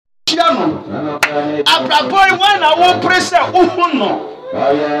no abraboi wan na wo prese uhu no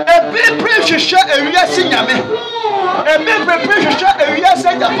ebi prehwehwe ewiase nyame ebi prehwehwe ewiase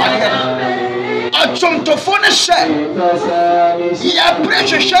japane achomtofo ne hye ya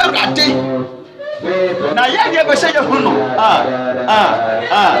prehwehwe rade na ya de be se ye hu no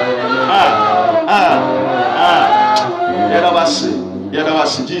Yada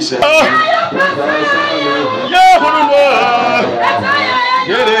was Jesus. Yeah,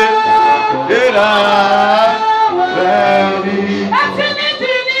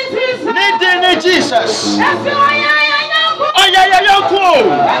 Jesus. Oh yeah, cool.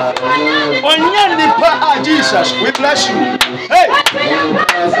 On Jesus, we bless you. Hey.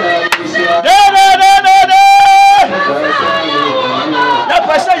 Ya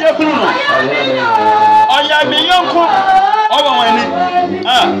pastor ya kunu. Oh yeah, me yonko. Oh wani.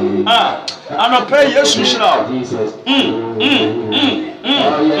 Ano pay Yesu shira.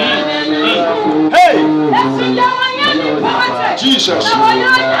 Hey. Jesus.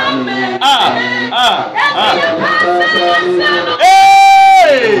 Hey.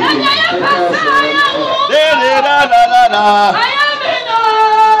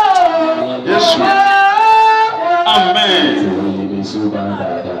 Yes. Amen.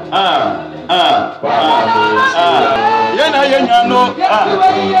 Yena no.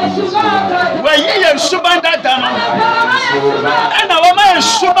 Where ye subanda dano. And our man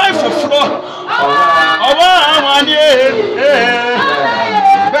subai for floor. Our one year.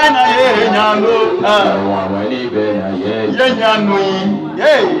 Bena yena no.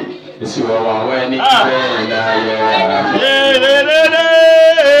 Yey.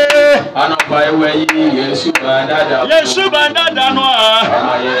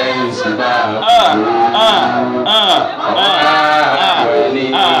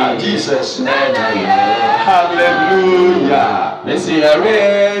 Jesus. Hallelujah. Messi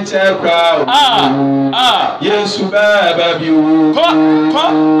arrange a crowd. Yes, Baba, you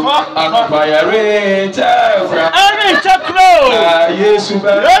come. Arrange a crowd. Arrange a crowd. Yes,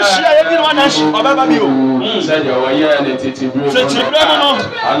 everyone has Baba, you said you were here.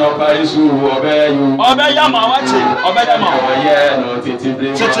 I know Paris who obey you. Obey Yama, watch it. Obey Yama.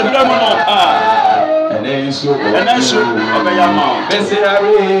 And then so obey Yama. Messi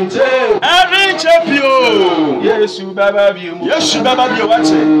arrange a pure. Yes, Baba, you. Yes, Baba, you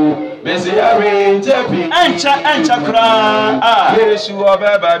watch it. Messi arrange a pure. Ancha cry. Yes,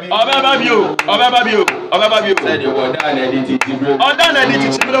 Baba, you. Said you were done edited.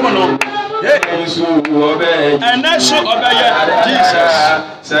 And that's so obey Jesus.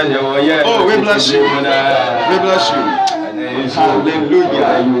 Said you were here. Oh, we bless you. We bless you.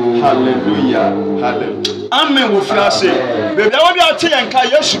 Hallelujah. Amen. We feel say, baby, I will be out here and call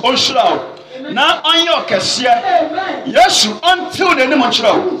Yesu on shroud. Now on your cassia, Yesu until the name of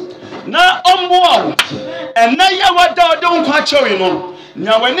shroud. Now on wow, and now you what don't catch you know.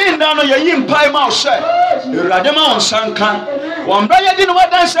 Now when in down your yin pie mouse, Radema on Sankan, one brother didn't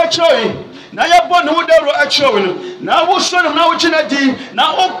want dance actually. Now you're born who they actually. Now who's son of now Chinadi,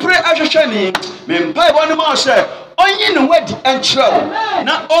 now pray as a shiny, men pie one mouse. Onye wedi entro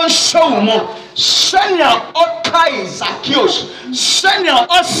na onso mo senya okai Zacchaeus senya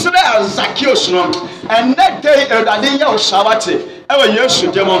osra Zacchaeus no and that day Ewurade ya osawate ewe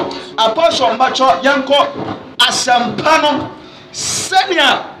Yesu demo apostle macho yanko asampa no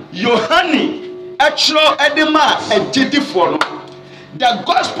senya Yohani etro edema edidifo no. The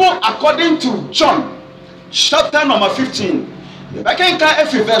gospel according to John chapter number 15 I can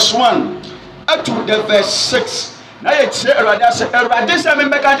carry verse 1 up to the verse 6. Now you say, say,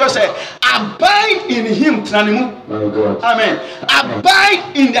 abide in him. Amen. Abide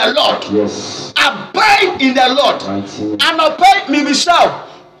in the Lord. Yes. Abide in the Lord. And abide me myself.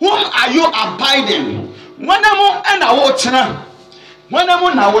 Whom are you abiding? When I'm and I watch now. When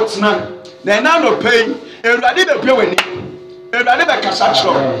I'm now watch now. Then I no pay. Everybody be paying. Everybody be cash.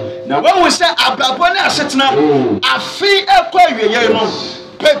 Now when we say ababone asetna, afi ekwa ye no.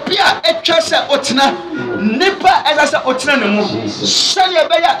 Pepia etwese otina nipa ezase otina ne mu sene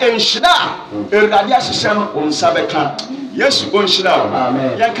beya enhira Ewurade asese no onsa beka Yesu onhira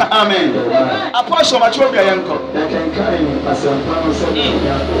amen yanka amen apostle macho bia yanko yanka asempa no se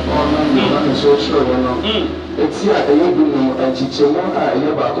ya on so sure no etia eyebu no anchichemo a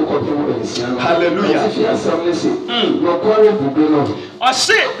eye ba akokopem ensia no hallelujah efi asem se no kware bube no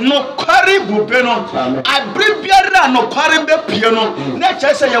ose no kware bube no abribiara no kware be pie no na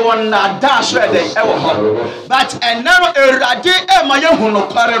chese ye won na da so e dey e wo ho but enaro Ewurade e ma ye hu no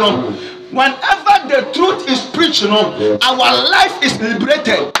kware no. Whenever the truth is preached, our life is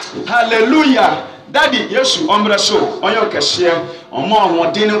liberated. Hallelujah. Daddy, Yesu, ombre so, on your cashier, ɔmo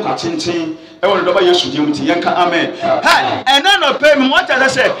ahoɔden ne kwatenten ɛwɔ ne dɔba Yesu dim ti yɛnka amen. Hey, and then no pay me what I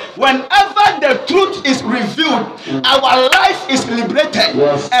say, whenever the truth is revealed, our life is liberated.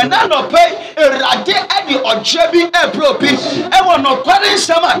 And then no pay erade edi ojebi epropi ɛwɔ no kware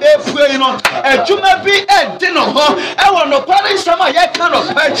nsama efue no adwuma bi ɛde no ho ɛwɔ no kware nsama yɛka no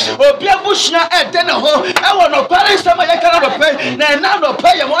pɛ obi abusua ɛde no ho ɛwɔ no kware nsama yɛka no pɛ na na no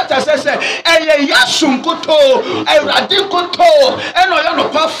pɛ yɛ what I say ɛyɛ Yesu nkoto erade nkoto ɛna ɔyɛ no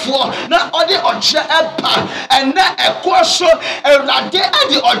kwafo na ɔde ɔkyɛ ɛba ɛna ɛkɔ so erade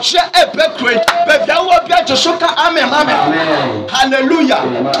ade ɔkyɛ ɛbɛkure bɛbia wɔ bia Jesu ka amen amen hallelujah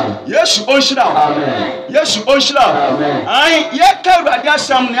Yesu onhyira amen Yesu onhyira ai yɛka erade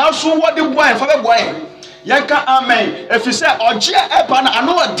asɛm ne aso wɔde boa fa bɛboa yɛka amen efisɛ ɔkyɛ ɛba na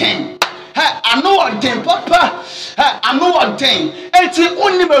ano ɔden ano ɔden papa ano ɔden enti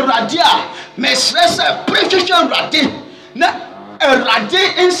onim erade a mesrɛ sɛ prehwehwɛ erade na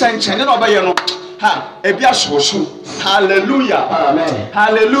erade nsɛnkyɛne na ɔbɛyɛ no ebi asoso hallelujah amen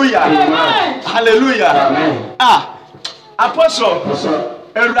hallelujah amen hallelujah amen apostle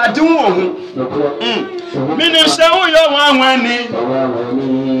erade wo hu mini sɛ wo yɔ wanwani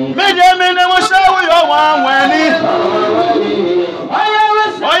mede wo sɛ wo yɔ wanwani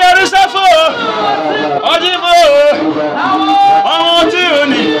oyɛ risafo ojifo ọmọ tí o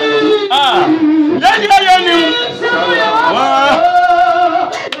ní yẹ́ni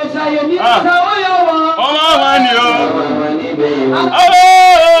ọmọ wa ni o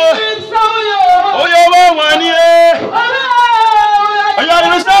oyè wa ni oyè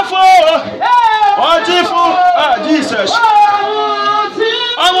risafo ojifo Jesus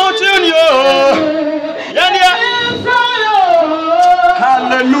ọmọ tí o ní o yẹ́ni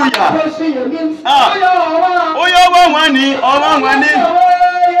hallelujah oyè wa ni ọmọ wa ni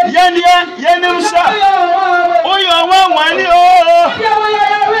yẹ́ni yenimsa oyè wa ni o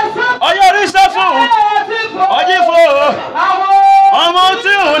oyè risafo ojifo ọmọ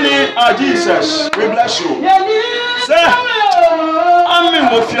tí o ní Jesus we bless you say amen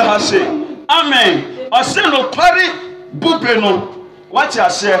mo fi ha say amen ose no kwari bube no what you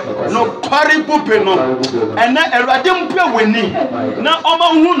say no kwari bube no ena erade mpe weni na ọmọ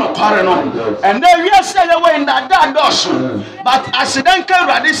hu no kwari no ena wi say ye we ndada doso but accident ka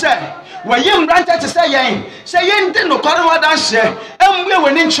erade say we yim ranche te say yen de no kwari wa dan hye emwe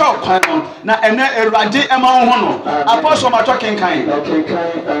weni ncho kwan no na ena erade ema hu no apostle ma talking kind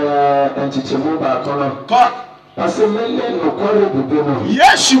entichemu ba kono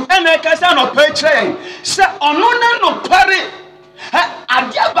Yesu ene kasa no petre se ono na no kwari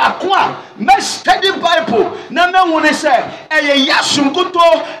adia baako a me study Bible na me hu ne se eye Yesu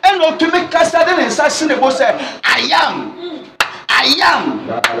nkoto ene otumi kasa de ne nsa sine bo se I am.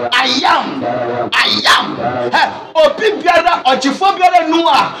 Obi biara ojifo biara nu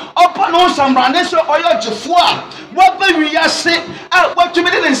a opa no samrane so oyo jifo a waba wiase a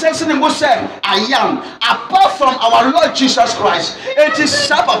watumi de nsense ne mo say I am apart from our Lord Jesus Christ. It is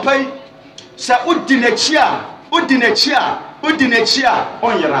sabapai sa udinechia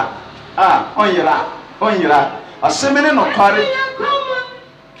onyera onyera asemene no kware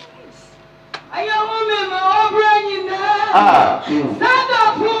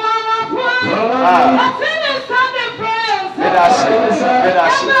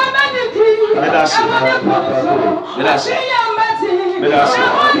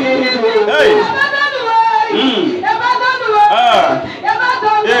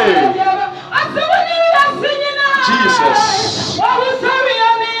Jesus.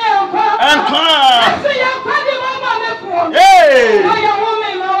 And hey.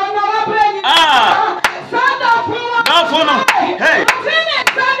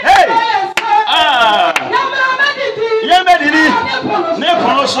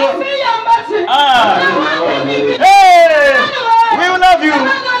 We will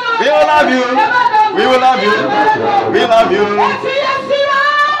love you. We love you.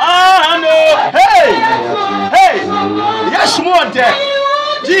 No. Hey. Yes, more there.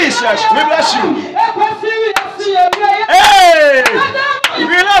 Jesus, we bless you. Hey,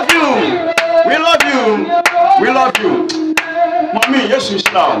 we love you. Mommy, yes, you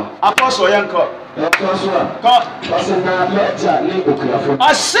now. Apostle Yanko.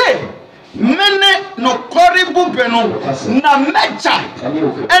 I say, mene no koribu beno na meja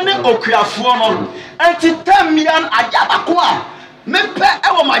ene okuafo no enti tamian ajabako a mepe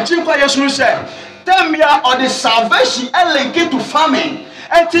ewo magimpa Yesu se tamia or the salvation elegate to famine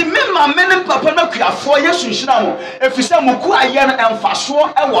enti mema mene papa na kuafo Yesu nhira mo efisa moku aye no emfaso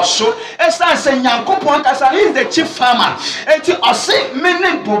ewo so esan se Nyankopon kasa is the chief farmer enti ose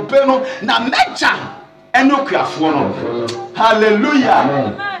mene bobeno na meja ɛne okuafoɔ no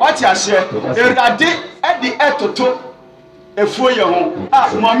hallelujah what you say erade ɛde ɛtoto efuo yɛ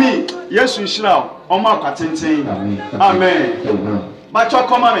ho mommy yesu nhyira ɔmo akwatenten amen macho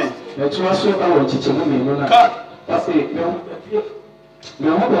kɔma me ɛtuma so awɔ kyikyɛmu mmienu na ɔse me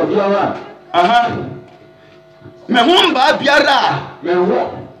ho ba biara me ho mba biara me ho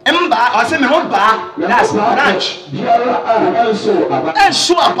mba ɔse me ho ba that's branch biara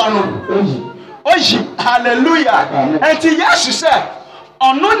ɛnso aba no oyi hallelujah enti yesu sɛ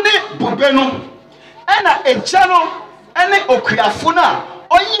ɔno ne bobe no ɛna egya no ɛne okuafo no a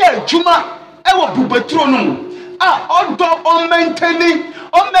ɔyɛ adwuma ɛwɔ bubeturo no mu ɔdɔ ɔmɛntɛni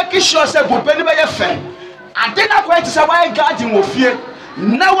ɔmɛki sure sɛ bobe no bɛyɛ fɛ ade na kɔ ɛte sɛ wɔayɛ garden wɔ fie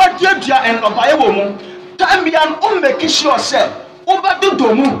na wɔaduadua nnɔbaeɛ wɔ mu tambia no ɔmɛki sure sɛ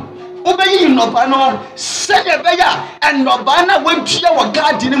wobɛdodɔ mu wobɛyi nnɔba no sɛdeɛ ɛbɛyɛ a nnɔbaeɛ no a wɔadua wɔ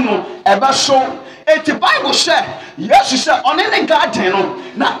garden mu ɛbɛso eti bible sɛ yesu sɛ ɔne ne garden no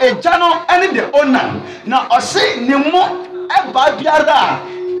na egya no ɛne the owner na ɔse ne mu ɛba biara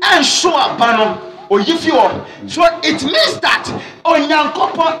a ɛnso aba no oyi fi hɔ so it means that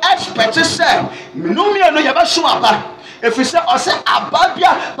onyankopɔn expect sɛ mmienu no yɛbɛso aba ɛfiri sɛ ɔse aba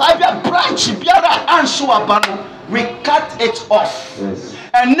bia branch biara a anso aba no we cut it off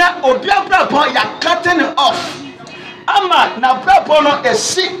ɛnɛ obiara brabɔ yɛ cutting it off ama na brabɔ no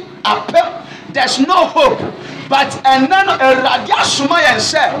esi apɛ. There's no hope, but and none a radiasuma and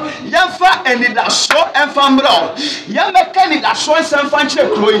say, Yamfa and it is so and famro. Yamakan it so and some fancy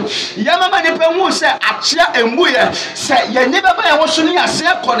crowing. Yamama Nipamu say, Achia and Muya say, Yaniba was soon a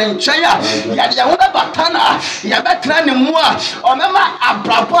second in China, Yadawuna Batana, Yabatran Mua, or Mama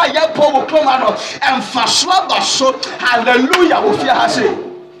Abrapa Yapo Clomano, and Faswa Basso, hallelujah, with your hasi.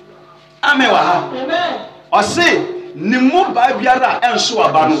 Amewa. Or say, ni mu ba biara enso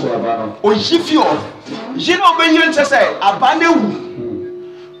aba no oyifio yina obenyin nte se aba na wu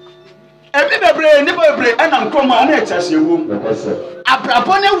ebi bebre ni bebre enam kroma ona etase wu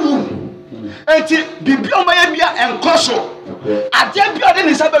abrabo na wu enti bibia o maye bia enkoso ade bia de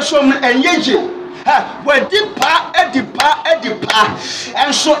ni sabe som no enyeje wadipa edipa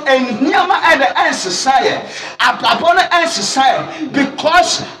enso enhiama ede ensesaye abrabo no ensesaye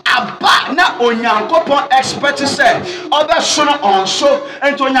because aba na onyankopon expect say obeso no onso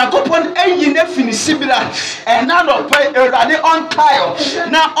ento onyankopon eyi na finisibira ena no pe erade on tile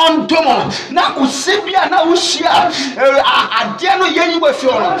na on domo na usibia na usia ade no yeyi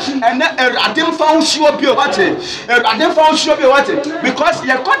wafio no ena erade mfa usio bi obate erade mfa usio bi obate because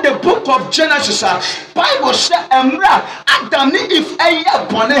you got the book of Genesis Bible say emra Adam ni if eye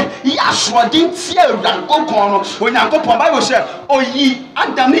bone yasodin tie erankopon no onyankopon Bible say oyi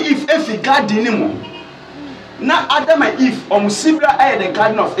Adam ni if efi garden ni mu na Adam and Eve sibra the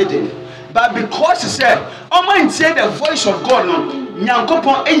Garden of Eden but because he said mind say the voice of God no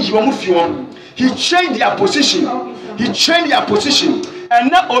nyankopon eyi omo fi won he changed their position and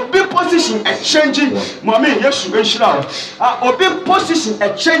now obi position changing mommy yesu enshira obi position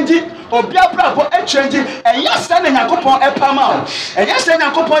changing obi abrabo changing and yes na nyankopon epama and yes na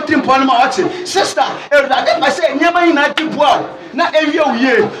nyankopon trimpon ma what sister erade pa say nyama ina diboa na ewie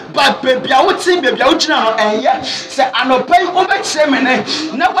oye but baby a wuti baby a wugina no enye say anopai obekire me ne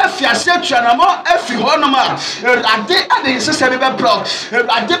na wa fiase tua na mo afi ho no ma erade ade sister be bro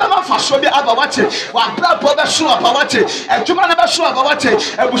erade be ma faso bi aba what wa brabo be so aba what ejuma na be so aba what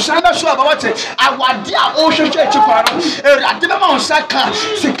ebusan be so aba what awade a o hwehwe echi kwa no erade be ma onsaka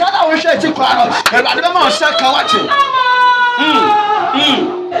sikana o hwehwe echi kwa no erade be ma onsaka what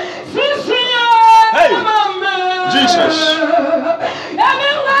hey Jesus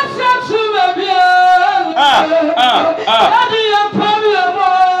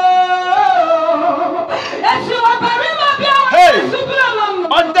hey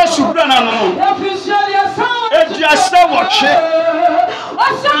on the suprana no Ediasa watch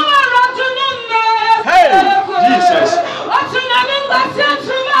hey Jesus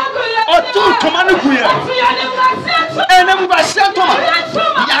otu tomanu kuya enem basentoma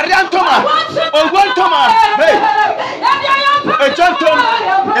yariantoma ogwantoma hey ejantom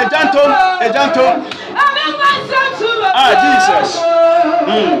Jesus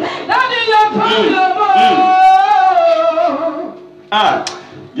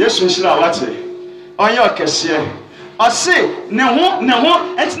Yesu nshira wate onye okese ose ne ho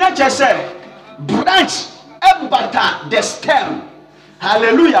entina chese branch ebata the stem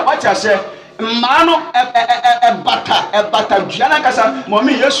hallelujah what you say mano ebata duana kasa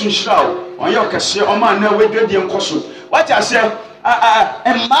mommy Yesu nshira onye okese o ma na wedwedie nkoso what you say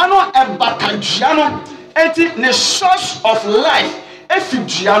mano ebata duano enti the source of life efi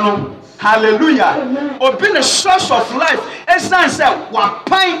duano Hallelujah. Obi the source of life. Esan say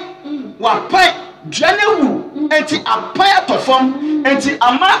wapan dwanewu enti apaya to form enti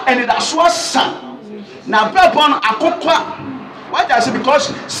ama and that so san. Na brabon akokwa. Why does it?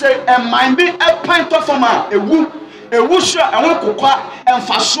 Because say a mind be a pint of form a wusha and one kokwa and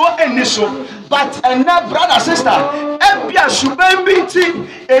faso and so. But and now brother sister, ebia suban binti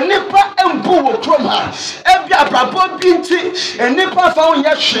enipa embu wo krom ha. Ebia brabo binti enipa fa on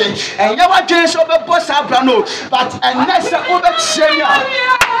yehwe and yawa dwen so be boss abra no. But and next obe chenya.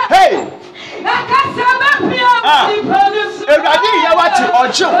 Hey. Everybody yawa ti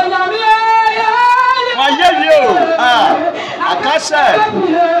ojo. Akasa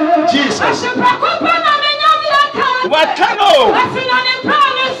Jesus. What can no?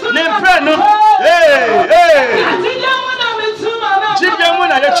 Nimpreno. Hey.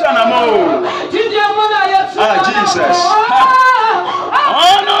 Jidiamuna yechana mo. Jesus.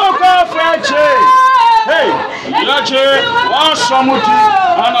 Oh no, God French. Hey, Yache, one samuti,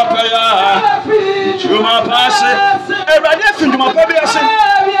 anapaya. Chuma pass. Everybody think my baby has said.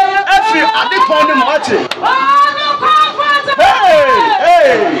 Every adipon him what? Hey.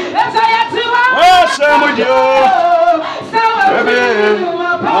 Oh, samuti. Baby,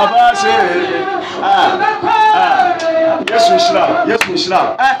 my boss. Yes, we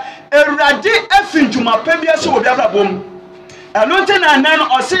shall. Everybody, every juma baby has so be able to boom. And nothing and then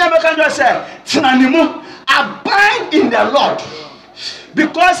or say abide in the Lord.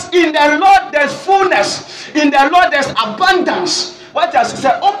 Because in the Lord there's fullness, in the Lord there's abundance. What does it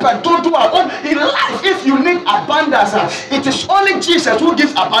say? Open door to in life. If you need abundance, it is only Jesus who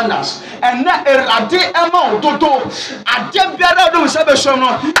gives abundance. And now I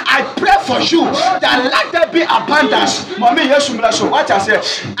pray for you that let there be abundance. Mommy, yes, what I say?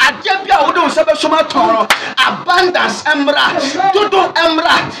 Abundance, emra, dodo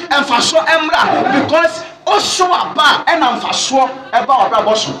emra, and faso emra, because also about and I'm faso about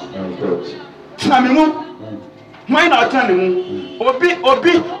Rabosu. Why not tell him? Obi, or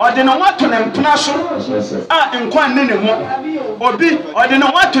they don't want to them plaso. In Quan Nemo. Obi, or they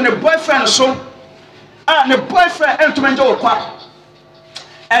don't want to the boyfriend so. The boyfriend and to enjoy qua.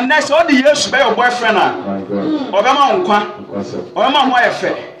 And that's all the years by your boyfriend. Or my wife.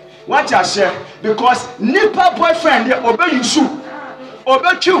 What I say? Because Nipa boyfriend, they obey you, so.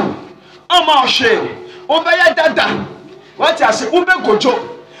 Obey you. I'm shame. Obey your dada. What I say? Obey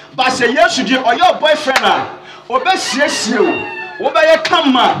Gojo. But say yes, you or your boyfriend. Obey you. Obey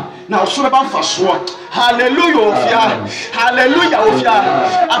come now. So about fast one. Hallelujah. Hallelujah.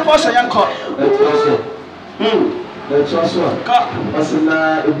 Apostle Yanko. Let's also. As in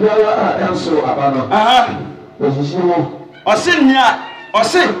also abano.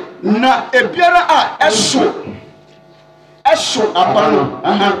 Osin na ebiara eso abano.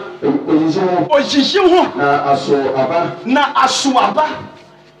 Ojijiwo na aso aba.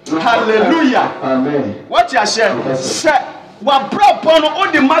 Hallelujah. Amen. What you say? Say wa brabon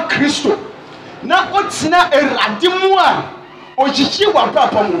odima Kristo na otina eradimu a ojiji wa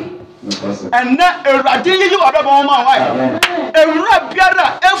brabon. And now eradi yi wa brabon ma wa. Ewura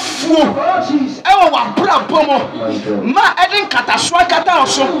biara efuo ewo wa brabon ma edin kataswa kata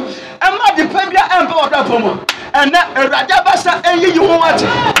so. Emma the pembia embe wa brabon. And now eradi abasa eyi hu wati.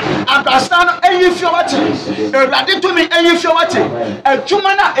 Understand eyi fi wati. Eradi to me eyi fi wati.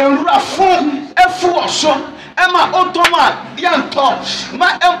 Ejuma na ewura fun efuo so. Emma otoma yanto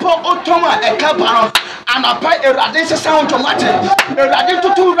ma empo otoma ekabano anapa erade se sound tomate erade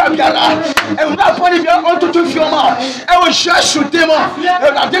tutu rabiara ewura poni bia ontutu fioma e wo hwashu demo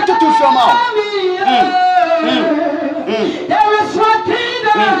erade tutu fioma. There is one thing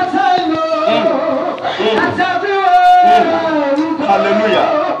that I know that's everywhere. Hallelujah.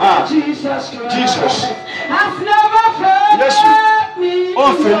 Jesus Christ. Jesus has never failed me.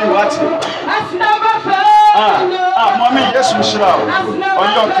 Oh, feel what? Has never failed. Mommy, yes, Michelle. On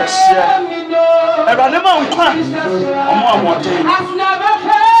your case, yeah. Everybody, man, come. Has never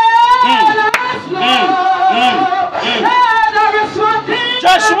failed. There is one thing.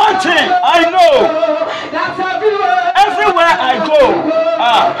 Just one thing I know. That's everywhere. Everywhere I go.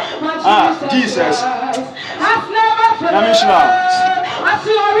 Jesus. Has never failed. Michelle.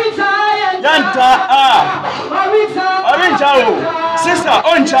 Yanta, Orinja, sister,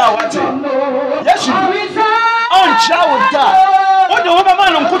 Onja, what? Yes, you Onja with that. What the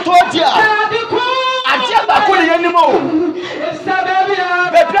woman on Kutotia? I tell that couldn't anymore.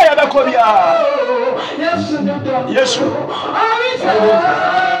 Baby, I have a Korea. Yes,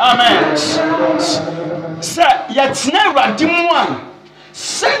 amen. Sir, yet never Dimwan.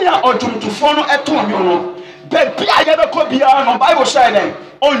 Senior or to follow at home, you know. Baby, I have a Korea, no Bible saying.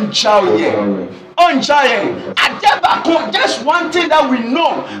 on Jaye. Adebako, just one thing that we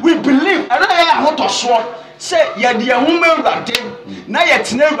know, we believe, and I want to swear. Say, yeah, the woman ratted, now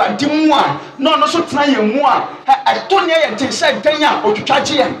yet never dim one, no, so try one. I don't hear it said, Danya, or to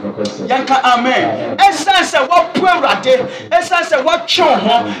catch Yanka, amen. Essence of what poor ratted, essence of what show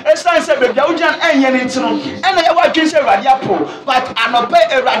home, essence of the Belgian and Yanitino, and I want to say Radiapo, but I obey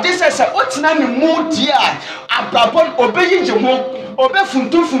a radis, what's none more dear, Abrabon obeying your home. Obe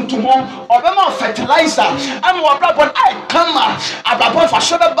funtu mo obe ma fertilizer am wa brabon I come ababon fa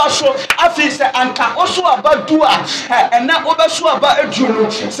so be baso afi se anka oso abadua and na obe so aba adwunu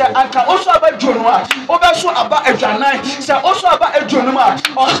se anka oso aba adwunu obe so aba adwanan se oso aba adwunu ma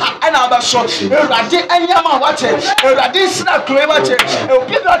ana aba so erade anyama wache erade sina kloe wache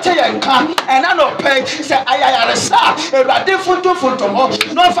obi bi wache yanka and na no pay se ayayaresa erade funtu mo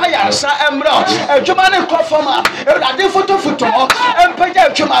no fa yaresa emra adwuma ne kofoma erade funtu mo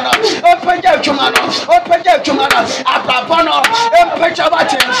Empeja chumano, Abrabono, Empeja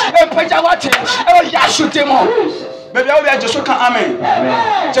wate, Baby, I will just can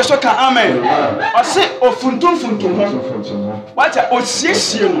amen. Just can amen. I say, oh, funtum. What a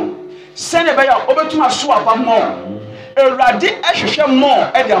osiesie. Send a bear over to my swap more. A radi share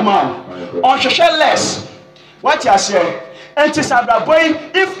more at the amount. On share less. What you say? And to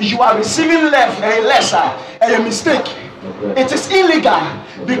Sabraboy, if you are receiving lesser, a mistake. It is illegal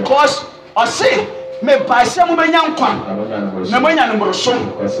because I say me buy some yankwan na manya no moroso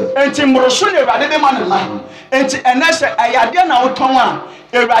enti moroso ne Ewurade de ma na enti enese ayade na woton a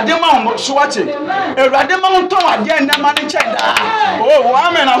Ewurade ma moroso wate Ewurade ma woton ade na ma ne chenda oh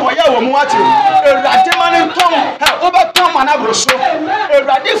amen na hoya wo mu wate Ewurade ma ne ton ha obeton ma na moroso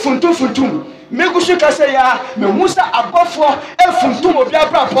Ewurade funtum Megusu kase ya me musa abofo efuntum obi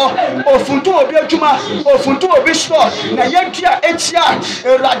abrapo ofuntum obi adwuma ofuntum obi store na yedua etia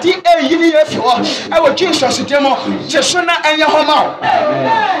Ewurade eyini efio e wo Jesus demo jesu na enye homa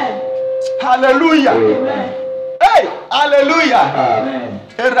hallelujah hey hallelujah amen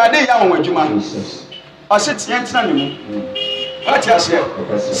Ewurade ya wo adwuma oseti entina ne mu ati ase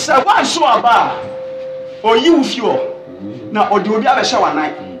se wan so aba oyi wo fio na odi obi abehye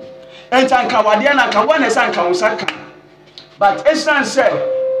wanan entanka wade na ka wana sanka usaka but esan say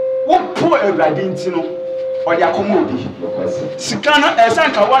wo po Ewurade ntino ode akomo obi sika no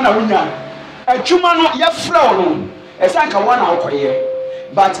esanka wana wunya adwuma no ye fra no esanka wana akoye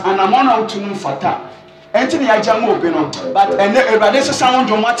but anamona utunu fata enti ya jama obi no but ene Ewurade sesa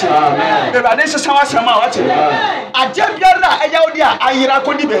wonjo mate Ewurade sesa wasama wate aje biara eya odi a ayira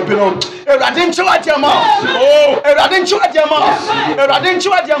kodi bebe no Ewurade nchi wate ma oh Ewurade nchi wate ma Ewurade nchi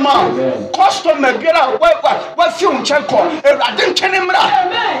wate ma customer biara wa fi unchenko Ewurade nchene mra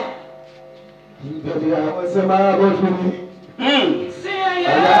amen hey!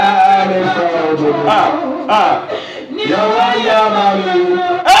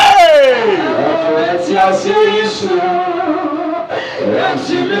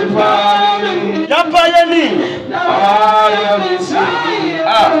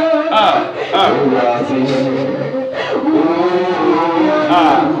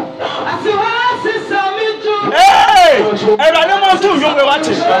 Hey! Ewurade ma tun yumwe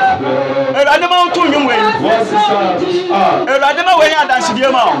wate. Ewurade ma tun yumwe. Ewurade ma we ya dance die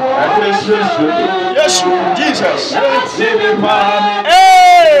ma. Yes, Jesus.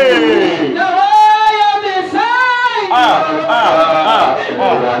 Hey!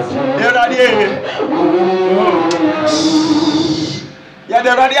 Ewurade. Ya de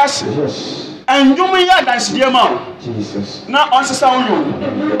radias. And you may ya dance die ma. Jesus. Na on se sound you.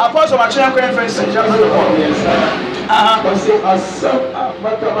 Apostle Machin conference.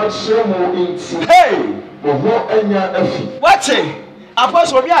 Hey! What's it?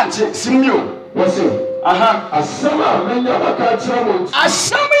 Apostle Bianchi, Simio. What's it? Asama, menya makatra.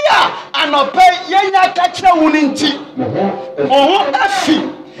 Asama, and obey Yenya Katra Wuninti. Oh,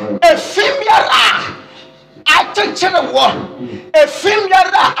 Efimia. I take the war. Efimia,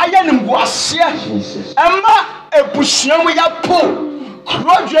 I am in Boasia. Emma, a busham we are poor.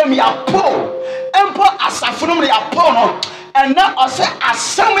 Crodium ya po. Empo asafunum ya po no. And now I say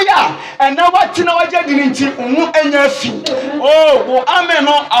asamia and now what you know I didn't enya fi oh wo amen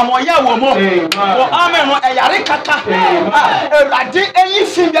no amoya wo mo wo amen no eyare kaka Ewurade enyi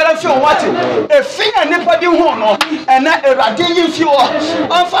fi biara enfi o wate efi ya nipa di hu no ena erade yimfi o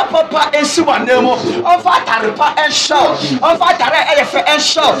onfa papa ensi wanemo onfa tarepa enshow onfa tare eyefe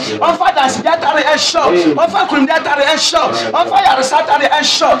enshow onfa dance dia tare enshow onfa kurum dia tare enshow onfa yare satare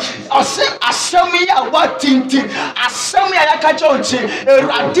enshow ose asem ya watinti asem ya yakaje onti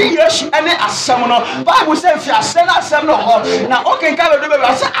erade yesu ene asem no bible say fi asem na asem no ho na okenka be do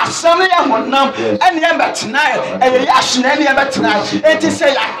be say asem ya honam ene ya betena eye ya hye ene ya betena enti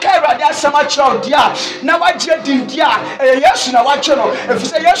say ya erade asem a chiro dia na wagye din dia eye yesu na wagye no efi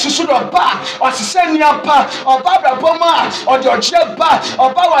say yesu so do ba osise niapa oba braboma ode ogye ba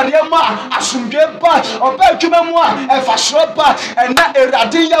oba ware ma asumdwe ba oba adwuma mu a efasoro ba ena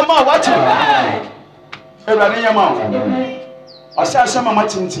erade yama wate erade yama asa asema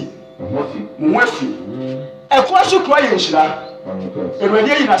matinti muwafi ekwa so kro ye nhira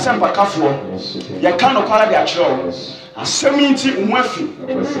erade yi na sempa kafo ye kan no kwara de akiro aseminti muwafi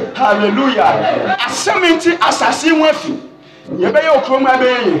hallelujah aseminti asasi muwafi ye be ye okrom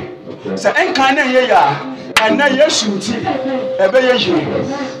abeye se enkan na ye ya ena yesu nti ebe ye yi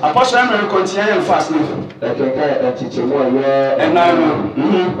apostle Emily continue your fast now ekenka atichemo ye ena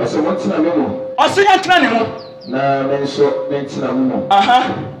no ose montina memo ose ya tena ne mo na menso mentina memo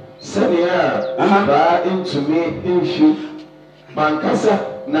senia ba intumi infi bankasa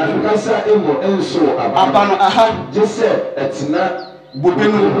na nkasa emo enso abano jese etina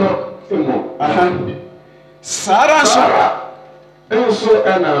bobenu emo sara so enso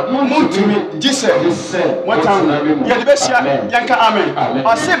ena mutumi jese what time ya de besia yanka amen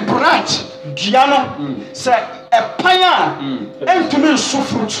ose branch diano se epanya entumi so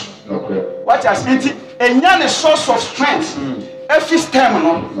fruit what has it enya ne source of strength every stem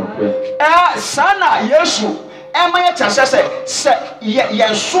no sana yesu emanya chase se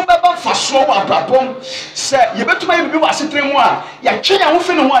ye so beba faso wa brabom se ye betuma ye bibi wasetre mu a ye twe ya ho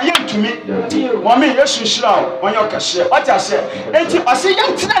fi ne ho a ye ntumi mo me yesu shira onye okase what has say enti ase ye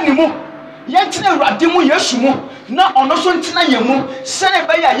ntina ne mu ye ntina urade mu yesu mu na ono so ntina ye mu se ne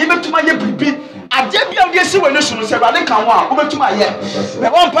ba ya ye betuma ye bibi ade bia ode si wani so no se urade kan ho a obetuma ye me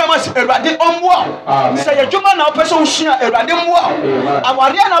won pa ma se urade omwo se ye dwuma na opese wo sua urade mwo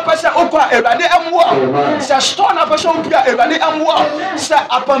aware na opese okwa urade amwo se store na opese opia urade amwo se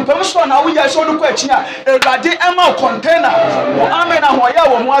apampam store na wo ye so do kwa achi a urade ama container wo amen na ho ya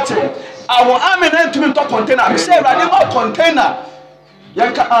wo mu ate awo amen na ntumi to container me se urade ma container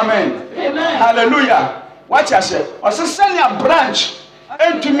yanka amen hallelujah what you say osesenia branch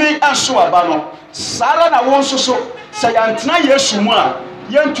entumi enso aba no sara na won soso se yantena yesu mu a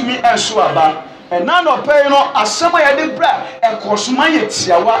yentumi enso aba ena no pay no asema ye de bra ekosoma ye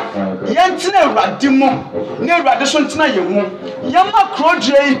tiawa yentena awrade mu na awrade so ntena ye mu yama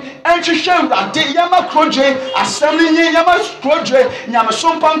krojei enhwehwe awrade yama krojei asem ni yama krojei nyame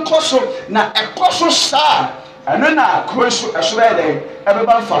so mpa nkoso na ekoso saa eno na kroso esore de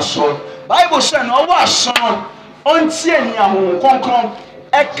ebeba mfaso bible say no wa ason ontie nia ho konkron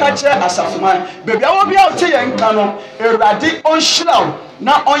ekache asafuman bebi awo bia ote ye nka no erade onhyiraw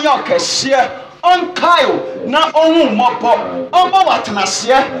na onye okese onkayo na onhu mopo ombo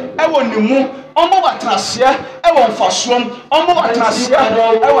watenase ewo nimu ombo watenase ewo mfasom ombo watenase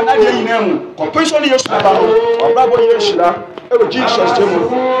ewo na de yinamu compassion yesu baba obrabo yeshira ewo jesus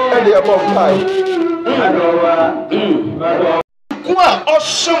temu e de above high kwa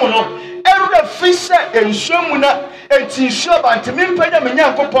osomo no erure fise ensuamu na ensua bantimi mpanya menya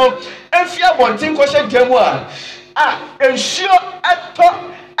nkopon enfia bontin kose demu a ensua eto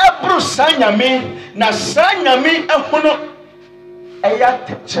ebru sanyame na sanyame ehono eya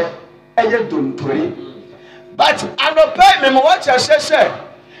teche eye dontori but anopai me mo watch asese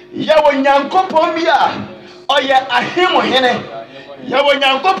ye wonyankopon bia oye ahimo hene ye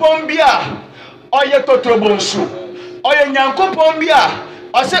wonyankopon bia oye totrobonsu oye nyankopon bia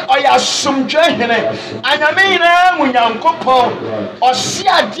ose oya sumdwe hene anyame nyina munyankopon osi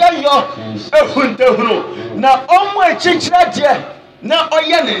ade yo ehuntehunu na omu echichira de na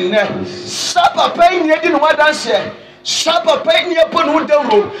oye nenne sapa pai ni edi no wadanse sapa pai ni epo no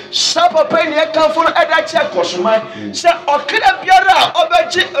dawro sapa pai ni ekanfo eda che kosoma se okira biara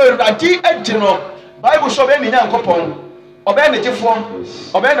obeji eradi edi no bible so be ni nyankopon obe ne gifo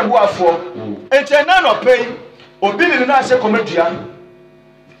obe ne buafo etena no pai obi ni na se komadua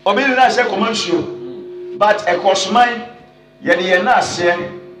obi ni na se komansuo but ekosman ye de ye na ase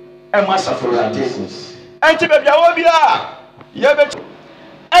e masafurade enti bebia wo bia ye be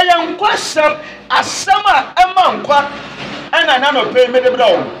eyankwasam asama ema nkwa ena na no pe me de bra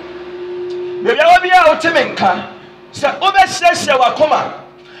wo bebia wo bia o temenka se obesese wakoma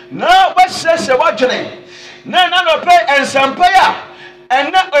na obesese wadwene na no pe ensampa ya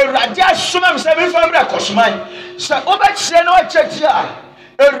ena Erade soma me se me family akosoman se obekye na okyekye a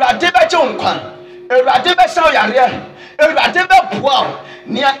Erade beje nkwan Erade be sa yare Erade be boa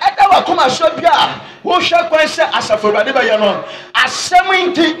nia eda wakoma so bia wo hwe kwan se asafo Erade be ye no asem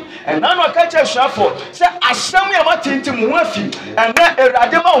nti ena no ka che hwafo se asem ya matinti mu afi ena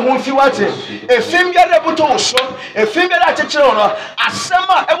Erade ma ho fi wate efim bia rebuto so efim bia akekere no asem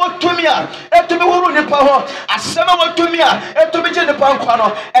a ewotumi a etumi wuru nipa ho asem a wotumi a etumi je nipa nkwa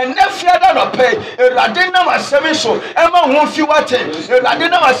no ena fiada no pe Erade na asem so ema ho fi wate Erade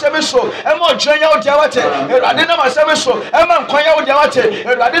na asem so ema odwanya odia wate Erade na asem so ema nkwanya odia wate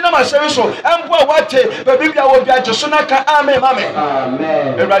Erade na asem so embo wate baby bia wo bia jesu na ka amen amen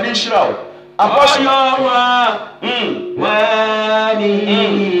amen Erade shira apostle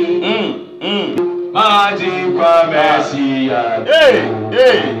Magic kwa Messiah.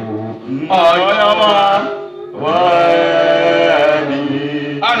 Oyama wani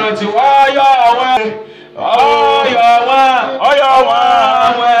Anoti Oyama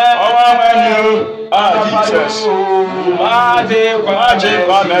Jesus Magic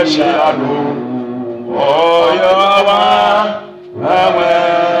kwa Messiah. Oyama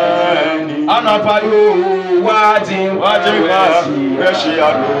wani Anapayo wajin kwa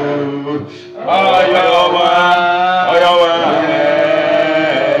Messiah. Oyama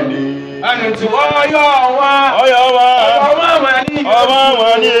Anoti Oyama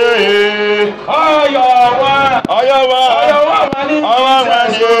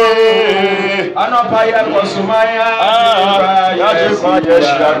Anopaya kosumaya yajikwa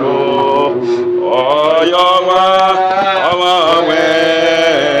yeshado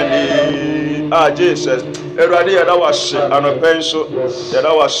Jesus Erade yada wase anopenso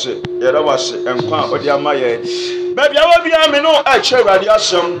yada wase enkwa odi amaye baby awo bia me no ache Erade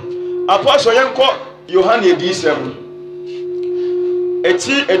asem apostle yenko Yohane edisem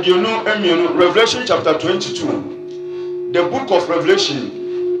eti edionu emienu Revelation chapter 22 the book of Revelation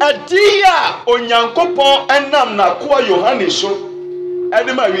adia onyankopon enam na kwa Yohane so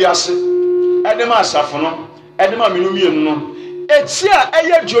edema wiase edema asafo no edema menumienu no eti a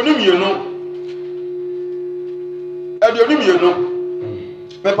eye dionu mienu edionu mienu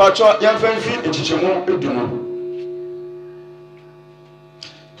pepacho yemfenfi echichemu eduno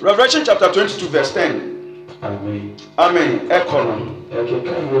Revelation chapter 22 verse 10 Amen Amen ekono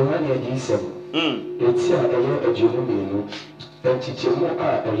Ekeka Yohane edisem eti a eye edionu mienu Echichemu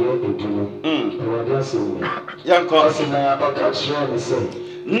a eye eduno Erade asem yanko asena okachiro ne se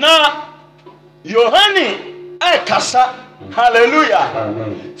na Yohane ekasa hallelujah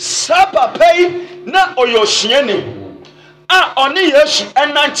Amen sapa pay na oyoshieni a oni Yesu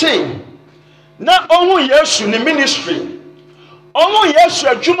enanche na ohun Yesu ni ministry ohun Yesu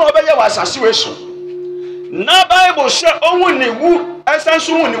adwuma obeye wasase weso na Bible say ohun ni wu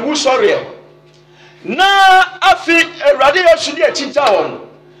esanso hu ni wu sorry na afi Erade Yesu di echicha won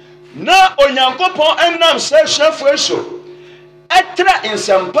na onyankopon enam se hwefo eso etra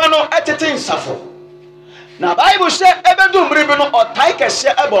insempa no etete nsafo na Bible say ebedu mribi no otai kese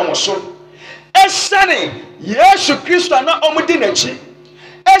ebomoso esane Yesu Kristo na omudi nachi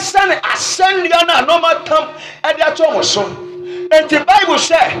esane asennua na nomatam ede atomoso enti Bible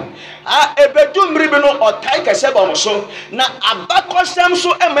say ebedu mribi no otai kese ebomoso na abakosam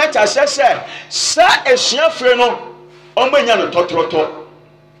so emeta sese sa esuafre no omanya no totroto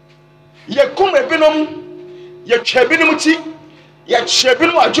yekum ebinom ye twabinum ti ye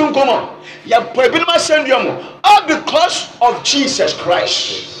twabinum adwunkomo ye pabinum asenduamo all because of Jesus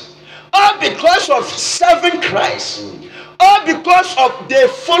Christ all because of serving Christ all because of they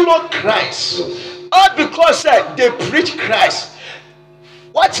follow Christ all because they preach Christ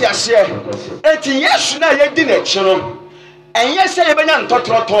what you say eti Yesu na ye di na chiro enye se ye benya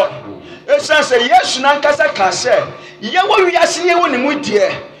ntotroto esa se Yesu na nkasa ka se ye wo wiase ye wo ni mu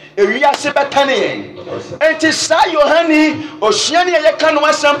die ewiase betane yen enti sa Yohane osuani ye ka no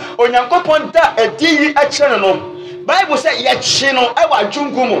asam onyankopon da edi akere no Bible say ye chi no e wa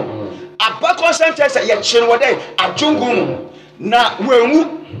adwungu mu abakon sente say ye chi no wode adwungu mu na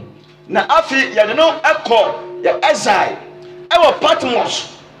wenwu na afi ye de no ekọ ye exile e wo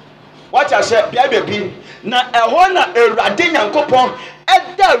Patmos what I say bia bebi na eho na Erade nyankopon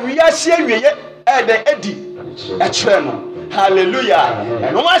eda wiase awieye e de edi akere no hallelujah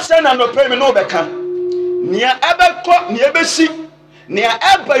and no one say na no pay me no beka nia ebekọ nia ebesi nia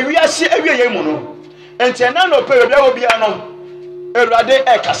eba wiase awieye mu no enti na no pay bia obi ano Erade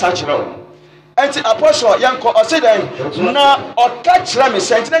e kasa kire o enti apostle yanko oseden na oka kire me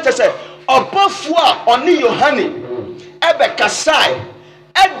senti na say obofu a oni Yohane ebe kasai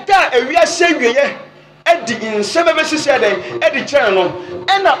eda ewiase awieye edi nsɛm bɛsisi ɛdɛn ɛdi kyerɛ no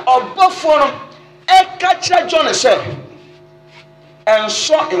ɛna ɔbɔfoɔ no ɛka kyerɛ John sɛ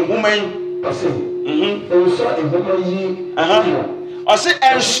ɛnsɔ nhoma yi ɛnsɔ nhoma yi ɔse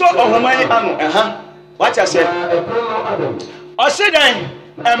ɛnsɔ nhoma yi ano wakyɛ sɛ ɔse dɛn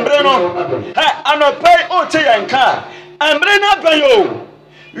ɛmbre no anɔpɛ yi ɔte yɛn ka ɛmbre no abɛn o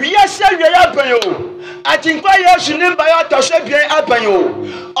wiase awie abɛn o Atinkwa Yesu ne mba ya tɔhwɛ bien abɛn o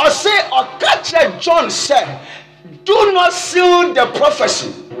ɔse ɔka kyerɛ John sɛ do not seal the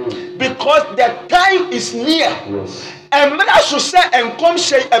prophecy because the time is near. Emra so sɛ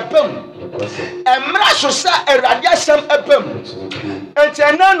nkɔmhyɛ ɛbɛm emra so sɛ Awurade asɛm ɛbɛm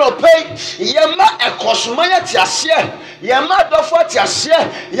ɛtɛna no pɛ yɛma ɛkɔsoma yɛ te aseɛ yɛma dɔfo te aseɛ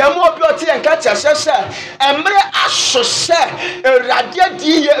yɛma obi ɔte yɛn ka te aseɛ sɛ emra aso sɛ Awurade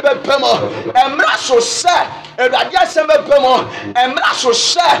di yɛ bɛbɛm emra so sɛ Awurade asɛm bɛbɛm emra so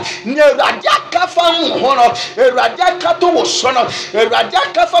sɛ ne Awurade aka fa ho no Awurade aka to wo so no Awurade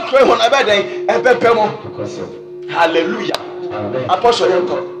aka fa kro ho no ɛbɛdɛn ɛbɛbɛm. Hallelujah. Amen. Apostle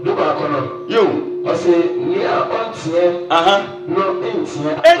Yanko. You. I say, near on no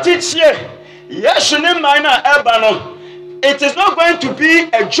Entitie. Yes, you name minor Ebano. It is not going to be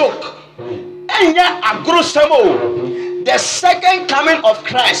a joke. Enya agrosamo. The second coming of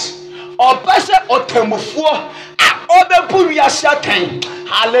Christ. Or better or temufuo.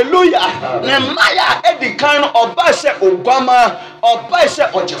 Hallelujah. Nemaya edi kind of base Obama or base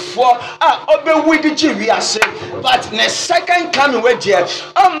Ojefo obe widi jiwiase. But the second coming with here,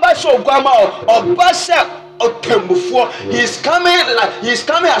 base Obama or base Otemufo, he's coming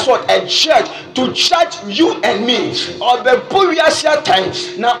as what a church to judge you and me. Or the Puyasia time.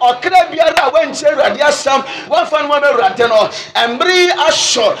 Now Okrebiara went to Radiasam, one fan woman Rateno, and Bri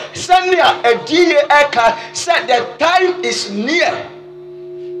Asho, Sanya a DA Eka said the time is near.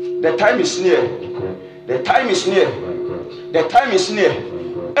 The time is near. The time is near. The time is near.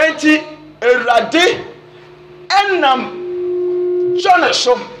 Enti Erade enam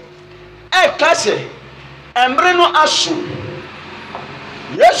Jonaso Ekase Embre no asu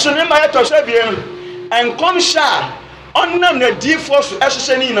Yesu ne ma yetose biem enkom sha onnam na difo so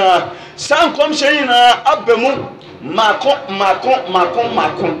ehhye ni na san kom hye ni na abamu mako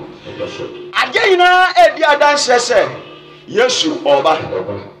ade na edi adanse se Yesu oba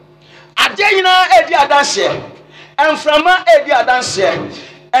ade na edi adanse enframa edi adanse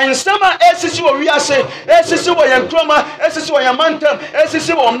ensama esisi wo wiase esisi wo yankroma esisi wo yamantam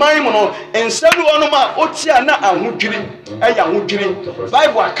esisi wo man mu no ensami wo no ma otia na ahodwiri eya ahodwiri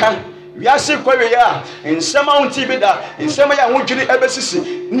bible aka wiase kwawe ya ensama wonti bi da ensama ya ahodwiri ebesisi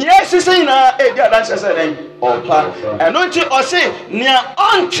ne esisi na edi adanse se den opa eno nti ose ne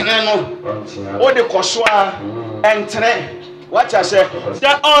ontene no wo de kosoa entere what I say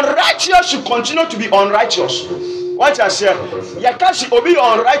the unrighteous should continue to be unrighteous. What I say, Yakashi obi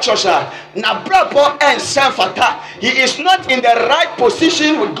unrighteous na brabo and sanfata. He is not in the right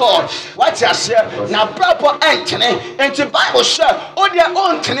position with God. What I say, na brabo and tene. And the Bible says, o dia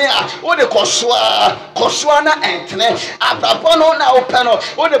on tene o de koswa na entene. Abrabo no na openo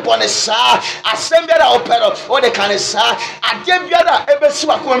o de bonesa. Assembly na openo o de kanesa. Adebia da ebesi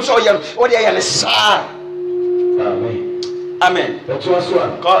wakom so yem o de yene sa. Amen. Amen. That's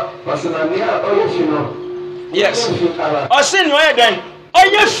what God. Yes. Osin no eden.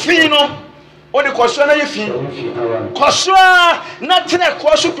 Oye fi no. O de koso na ye fi. Koso na tene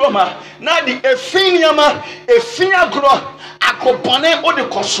koso kroma. Na di efi niama, efi agro, akobone o de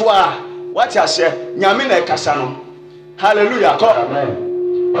koso a. What I say, nyame na ekasa no. Hallelujah.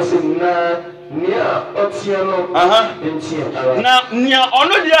 Amen. Osin na nia otia no. Entia. Na nia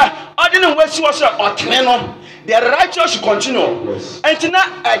ono dia, odi ne wasi wo se otene no. The righteous should continue. And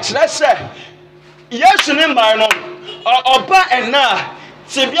now, I say, yes, in my no, oba and na,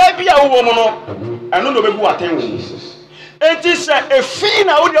 Sibia be a woman, and no baby attend. It is a fin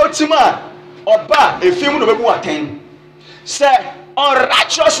out of Tima, oba, a film no baby attend. Say,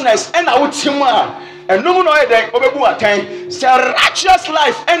 unrighteousness and out Tima. And no more than Obebu attend. Say righteous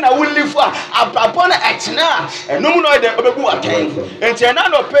life and I will live upon etna. And no more than Obebu attend. And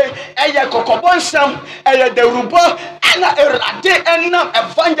Tiana pay a cocobonsam, a de rubo, and a rade and nam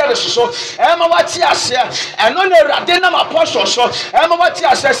evangelist. So, Emma Watia says, and on a radenam apostle. So, Emma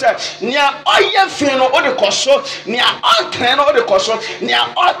Watia says, near Oyen Fino or the Coso, near Antreno or the Coso, near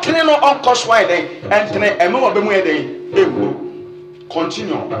Antreno on Coswide, and Emma Bemuede. They will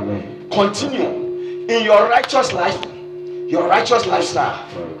continue. Continue. In your righteous life, your righteous lifestyle.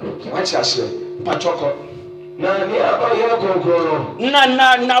 What you say? Pachoko. Na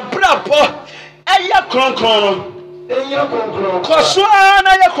brabo. Eya kronkron. Koswa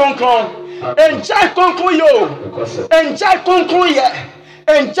na ya kronkron. enjoy konkron yo enjoy konkron ye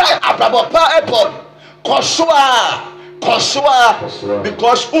enjoy abrabapa ebo kosoa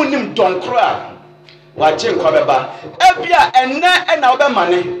because unim donkra waje nkwa beba ebia enne na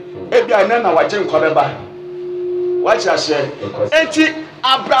obemane ebia enne na waje nkwa beba wacha se enti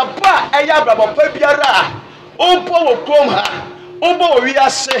abraba eya abrabapa biara ompo wo krom ha ombo wo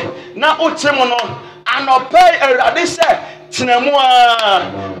wiase na otemu no anopai erade se tenemu a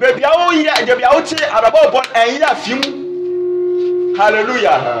bebia wo ya bebia wo ti abraba obon enya fim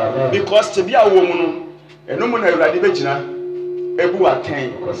hallelujah because to be a woman no enu mu na erade begina ebu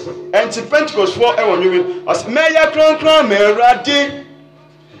aten enti Pentecost for e wonwi as meya kronkron merade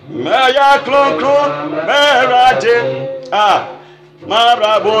meya kronkron merade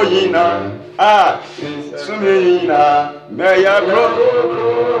maraboyina sumina meya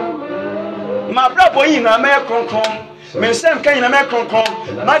kronkron mabraboyina meya kronkron mensem kanyina meya kronkron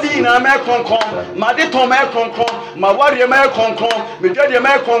madina meya kronkron madeton meya kronkron mawari meya kronkron medwade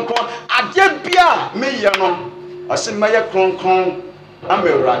meya kronkron ade bia meya no asim meya kronkron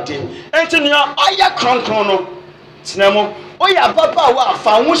amerade entinua oya kronkron no tinamo oya baba wa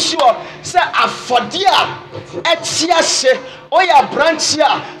fa wusio se afode a etiase oya branch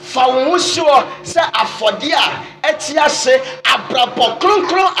a fa wusio se afode a etiase abrabo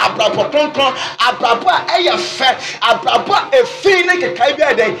kronkron abrabo eye fe abrabo efi ne kekai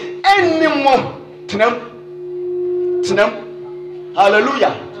bia den enimo tinam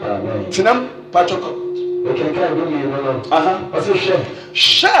hallelujah amen tinam patoko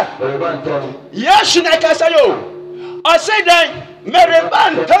yes na kasayo I said that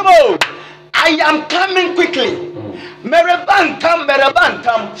Merebantam, I am coming quickly. Merebantam.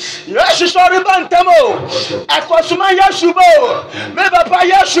 Yes, sorry, Bantamo. Aquasuma Yashubo. Mebapa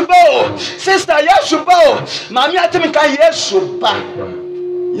Yashubo. Sister Yashubo. Mamma Timika Yasuba.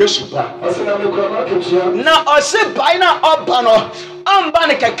 Now I said by now Obano.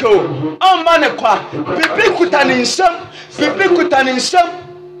 Ambanekako. Ambanekwa. Pipi kutanin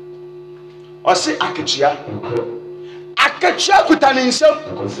I say Akachia. Akachia kutaninsem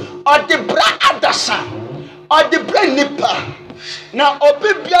or the bra adasa or the brain nipa na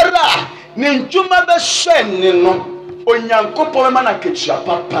obi biara ne ntuma be hwenne no onyankopon ma na akachia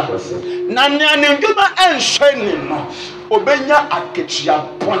papa na ne ntuma enhwenne no obenya akachia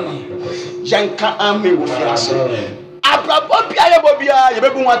pone yanka ame wo fiase abrabo bia ye bo bia ye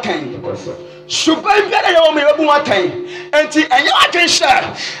bebu watan suban biara ye wo me bebu watan enti enye atwenhye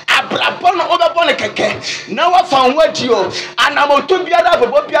abrabo no obebo ne keke na wa fan wadio anamoto biara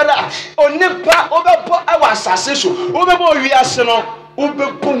bebo biara onipa obebo awa asase so obebo wiase no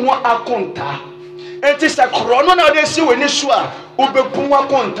obebu ho akonta enti se krono na de si weni so a obebu ho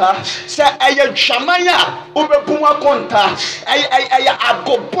akonta se eye dwaman a obebu ho akonta eye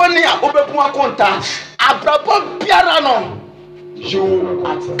agobone a obebu ho akonta abrabo biara no you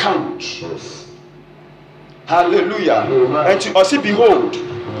account. Hallelujah. And to us, behold,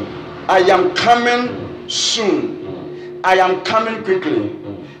 I am coming soon. I am coming quickly.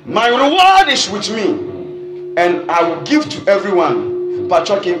 My reward is with me, and I will give to everyone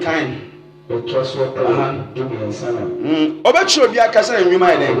partaking kind. Obetro bia kasa na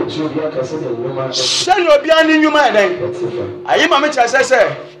nwuma eden. Send obia ni nwuma eden. Ayi ma me chase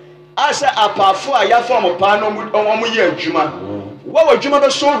se ase apafo a ya form pa no omo ye adwuma. Wo adwuma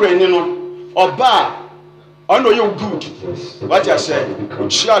be so reni no oba ono you good. What I say,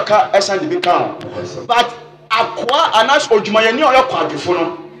 Chiaka esand be count. But akwa anas odwuma ye ni oyo kwadwefo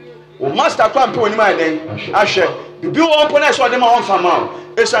no. O master kwa mpe oni ma den ahwe. Bibi won pona so de ma won fama.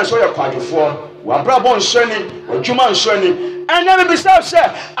 Esan so ye kwadwefo. Wa brabo nsani, odwuma nsani. Enya me bisa se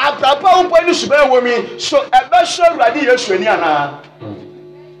abraba won poni suba wo mi so ebe so urade Yesu ani ana.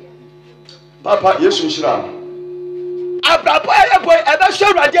 Papa Yesu nshira. Abrabo ye boy ebe so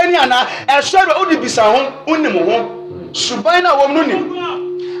urade ani ana. E so ro odi bisa ho unim ho. Suban na wo no nim.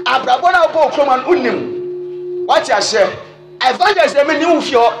 Abrabo na wo kroman unim. What I say? Evangelist me ni wo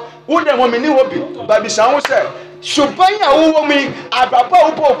fio. Wo dem me ni wo bi. Ba bisa ho se suban ya wo mi abrabo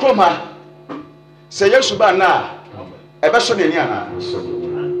wo bo kroma. Se Yesu ba na ebe so ne ni ana.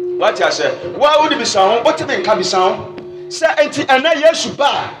 What I say? Wa wo di bisa ho, wo ti be nka bisa ho. Se enti ana Yesu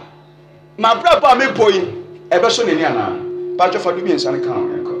ba. Ma brabo me boy ebe so ne ni ana. Ba jo fa du bi nsan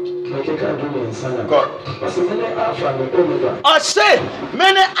kan. God. I say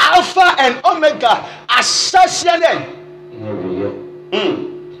many Alpha and Omega associated.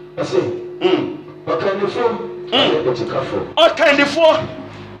 I say what kind of for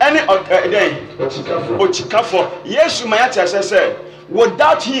any day Ochikafo. Yes, Mayati said,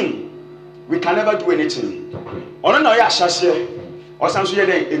 without him we can never do anything. Ono na ya asase ɔsan so yɛ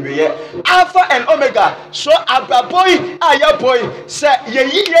dɛ ewieyɛ alpha and omega so abrabɔ yi a yɛbɔ yi sɛ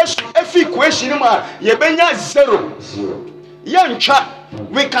yɛyi yesu efi equation no mu a yɛbɛnya 0 yɛntwa.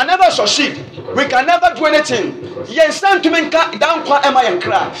 We can never succeed. We can never do anything.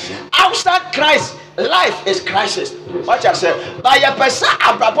 Outside Christ, life is crisis. What I say? By a person,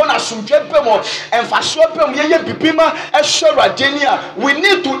 Abrabona Sujepemo and Fasopem Ye Bipima and Shora Denia. We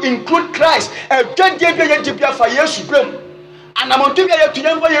need to include Christ and get the for years supreme. And I'm on to get to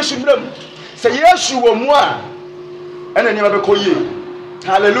young years supreme. Say yes, you were more. And then you have a call you.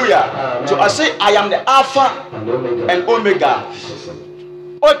 Hallelujah. So I say, I am the Alpha and Omega.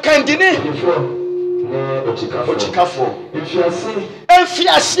 O kandini ochikafo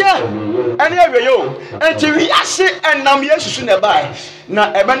efiase ene aweyo enti wiase enam yesusu na bai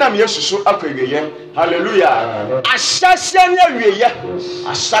na ebenam yesusu akweweye hallelujah asase ene aweye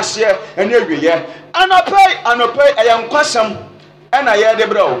asase ene aweye anopai eyankwasam ena ye de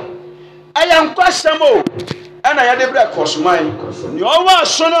bro eyankwasam o ena ye de bro kosuman ni owa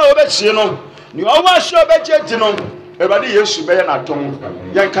so na obechie no ni owa so obejeji no everybody yesu be na tom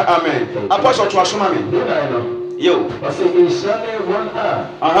yanka amen apostle to asoma me yo I say inshallah one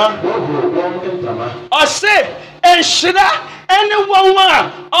I say enshira anyone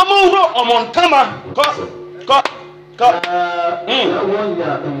wa omoro omontama ko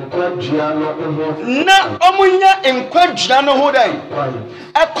na omunya nkwadua no ho dan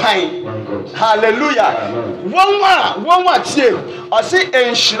ekwan hallelujah one wa tie I say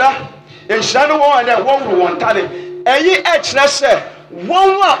enshira no one dan won won tare eyi ekire se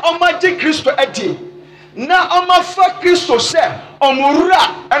won wa omagye Kristo adi na omafa Kristo se omurura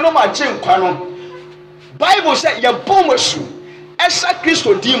eno magye nkwa no Bible say ye bomasu esa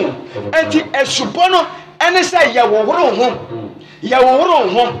Kristo di mu enti esubo no ene se ye wohoro ho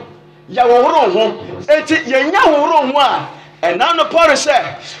enti ye nya wohoro ho a ena no Paul se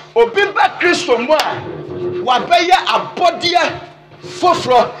obi ba Kristo mu a wa beye abode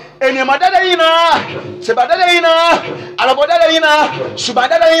foforo enimadada yina sebadada yina alabodada yina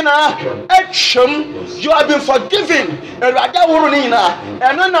subadada yina etchum you have been forgiven erada woro ni yina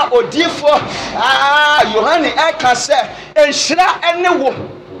eno na odifo Yohane eka se enhira ene wo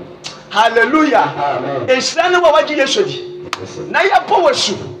hallelujah enhira ne wo wagye Yesu di na ya bo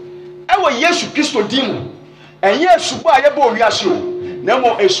wasu ewo Yesu Kristo di mu enye esubo a ye bo wiase o na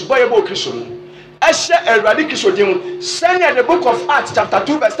mo esubo ye bo Kristo mu Eshe Eradi Kristo di mu send the book of Acts chapter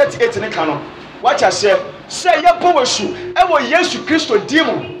 2 verse 38 ne ka no what I say ye bo wasu ewo Yesu Kristo di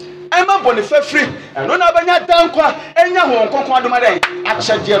mu ema bonifa free eno na banya dankwa enya ho nkonkon adomade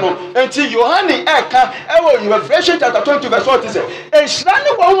akyede no enti Yohane eka ewo Revelation chapter 20 verse 40 say enhira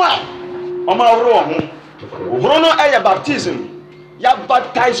ne wo a omaworo ho ohoro no eye baptism ya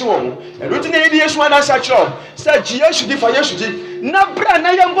baptize wo eno ti na yedi Yesu ana sa chiro say Yesu di fa Yesu di na bra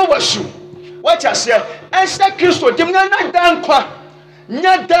na ye mbo wasu what I say ense Kristo dim na dankwa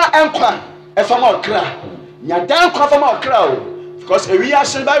nya da enkwa efama okra nya dankwa fama okra o because we are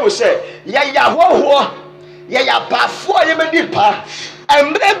saying Bible say ya ho ya bafo ye medi pa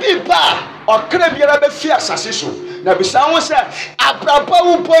emre bi pa okra biara be fi asase so na bisa ho say abraba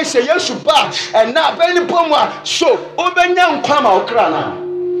wo boy say Yesu ba na be ni pomu a so obenya nkwa ma okra na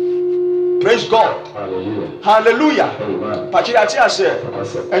praise God hallelujah patriarch say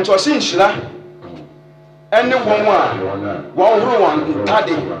ento sin shira ene won a wo horo wan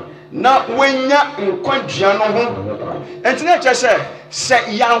tade na wenya nkwadua no ho enti na che se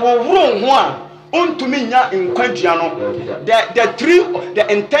ya wo horo ho a ontumi nya nkwadua no the tree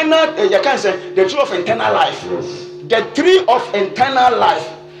the internal you can say the tree of internal life the tree of internal life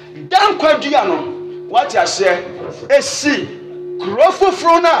dan kwadua no what you say esi krofo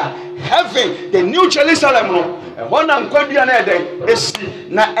frona heaven the new Jerusalem no e hona nkwadua na eden esi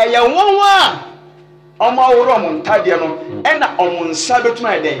na eye won a omaworo montade no ena omunsa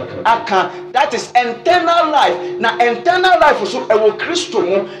betuma eden aka that is internal life na internal life so ewo Kristo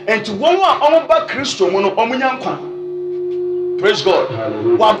mu enti won a omoba Kristo mu no omunya nkwa praise God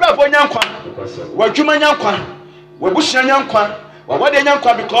wa brabo nya nkwa wa dwuma nya nkwa wa busia nya nkwa wa wade nya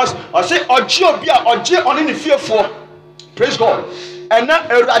nkwa because o say oje obi a oje oni ne fiefo praise God ena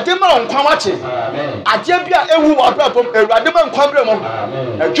Erade ma nkwa wache amen ade bia ewu wa brabo Erade ma nkwa bre mo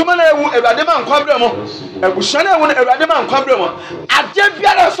adwuma na ewu Erade ma nkwa bre mo ebusia na ewu na Erade ma nkwa bre mo ade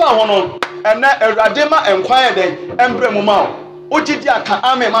bia na fa ho no ena Erade ma nkwa ye den embre mo ma o gidi aka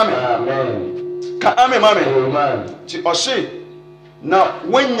amen amen ka amen amen ti o say na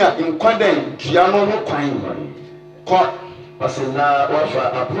wenya nkwa den dua no ho kwan ko asena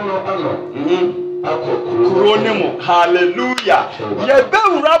wafa apono ano Kuronimu, hallelujah. Ye be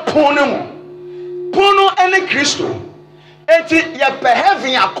ura ponemu. Pono ene Kristo. enti ye pe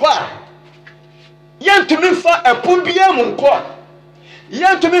heaven akwa yentumi fa epon bia mu nko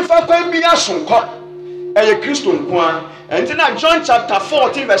yentumi fa kwan bia sonko eye Kristo nko a enti na John chapter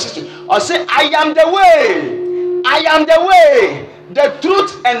 14 verse 6 I say I am the way, the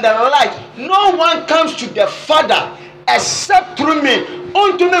truth and the light. No one comes to the Father except through me.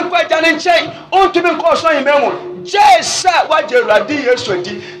 Untumi nkwa jane nchen untumi nkwa so yimemu jesa waje radi Yesu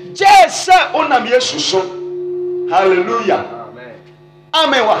adi jesa onam Yesu so. Hallelujah.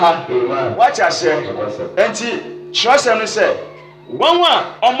 Amen wa ha. Watch us say. Enti trust him say. Wanwa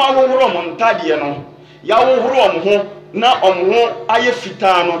oma wohoro mo ntade no. Ya wohoro mo ho na omo ho aye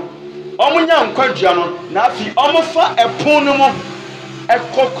fitaa no. Omo nya nkwadua no na afi omo fa epon no mo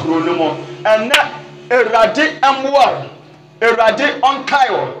ekokro no mo. Ena erade amwa. Erade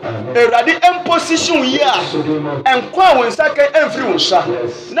onkayo. Erade imposition ya. Enkwa wonsaka emfiri wonsa.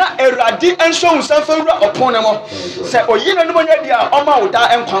 Na erade enso wonsa fa wura opon no mo. Se oyino no mo nya dia oma woda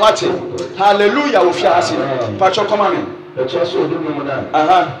enkwa wate. Hallelujah wo fia ase. Pacho come amen.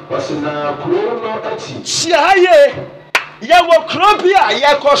 Wasina kuro no ati. Si haye ya wo kro bia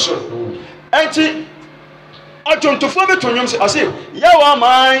ya koso. Enti otontofo betonyom se ase ya wa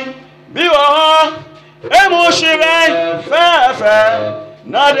man bi wo ho emoshire fa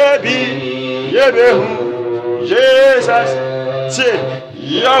na de bi yebehu Jesus se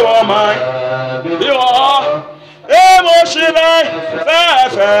ya wa man bi wo ho emoshire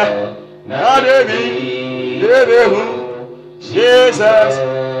fa na de bi yebehu Jesus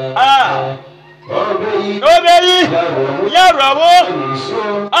Obeyi Yarabo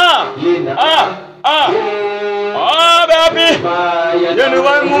Obebi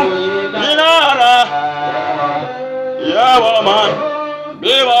Yenuwamu Inara Yawaman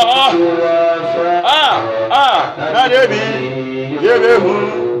Biwa Nadebi Yebehu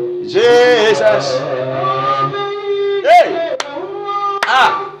Jesus Hey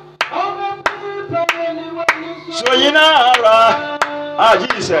So Inara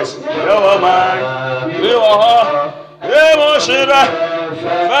Jesus, your mind, you are emotional,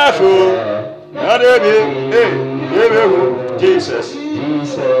 faithful, Jesus.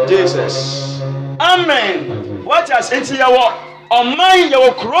 Amen. What has into your mind,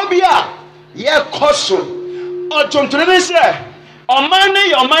 your crobia, your costume, or to say, or money,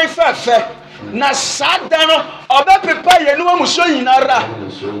 your mind fair. Na sadano obe pepa ye no amuso yinara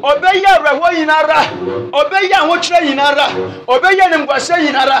obe ya rewo yinara obe ya wotre yinara obe ya nimkwase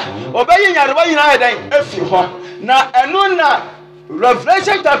yinara obe ya nyarewa yinara dan efi ho na eno na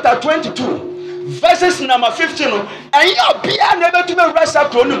Revelation chapter 22 verses number 15 no enye obia na betume rasa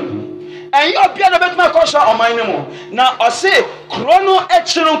kronum enye obia na betume akosha oman ne mo na ose krono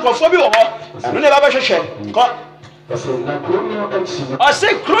echiro nkofo bi wo ho eno na ba hwehwe ko I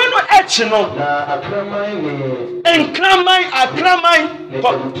say chrono etchino akramai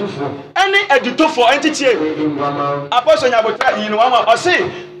any edito for entity apostle nyabotra yin wa I say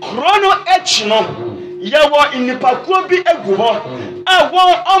chrono etchino yawo inipakuo bi egu ho a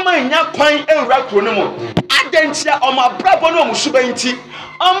won omanya kwan ewura chrono mo adentia omabrabo no musuba nti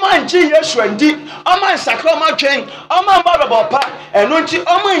Oman Yesu andi oman sakroma twen oman bababo pa eno nti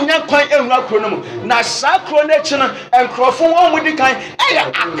oman nya kwan enwa kro no mu na sakro na chi no enkrofo won mudi kan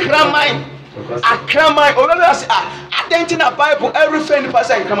eya akramai obewe as adenti na Bible everything pass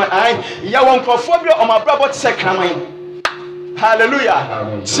akramai ai ya won krofo bi omabrabo te se kramai hallelujah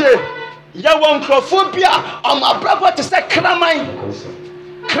say ya won krofo bi omabrabo te se kramai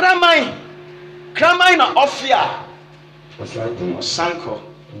na ofia sanko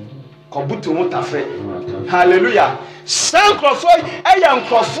kobutu mutafe hallelujah sankrofo eya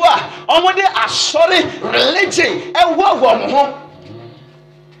nkrofo a omode asori religion ewo mo ho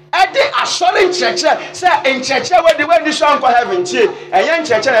ede asori ncheche se ncheche we so anko heaven tie eya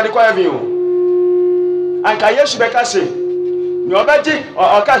ncheche na de ko heaven o anka Yesu beka se ni obeji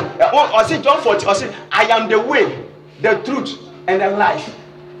oka o si John 40 o si I am the way the truth and the life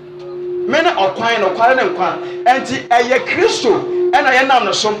mena okwan no kware ne nkwa enti eye Kristo ena ye nam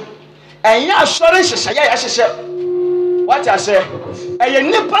no so enya asori hyehyɛ ya hyehyɛ what I say eye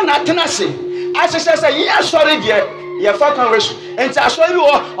nipa na atena se ahyehyɛ se ye asori de ye fa kan wesu enti asori bi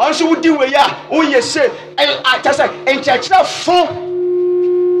wo onso wudi we ya wo ye se atasa enti akira fo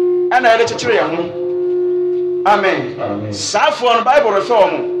ena ye kyekere ye ho amen safo on Bible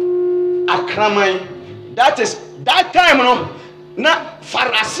refer mo akraman that is that time no na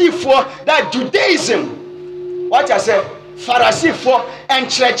Pharisee for that Judaism what I say Pharisee for and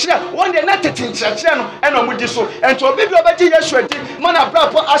church one day not in church no and on with so and to be obedi Yesu adi man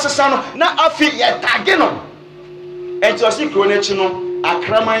abrapo asesa no na afi ye tage no and to see kronechi no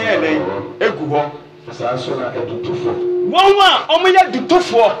akraman ye den egu ho sa so na edutufo One omoya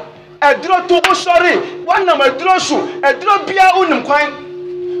dutofo eduro to wo sori one na eduro so eduro bia unim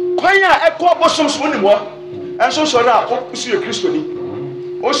kwan a ekọ bosom so unim wo enso sori a osu Kristo ni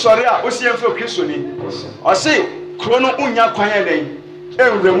o sori a osi enfo Kristo ni o se kro no unya kwan eden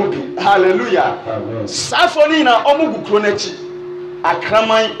enwure mu bi hallelujah safoni na omugu kro na chi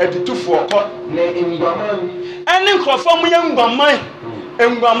akraman edutofo ko na ngwaman ene nkrofo mu ye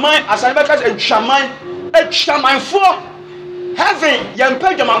ngwaman asan be ka etwaman fo heaven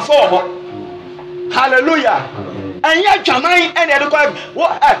yempa dwamanfo ho hallelujah enya dwaman ene de kwa wo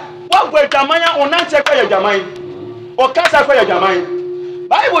gwa dwaman a onante kwa dwaman o kasa kwa dwaman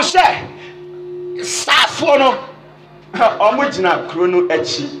bible say safo no omugina krono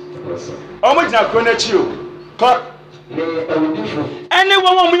achi omugina krono achi o ko ene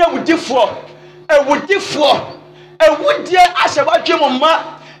wo mu yewudifo ewudie asebadwe momma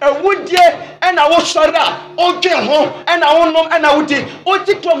ewudie ena wo sora odwe ho ena wonom ena wudi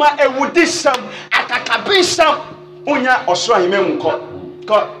oditoma ewudi sam akakabe sam unya osoro ahemem ko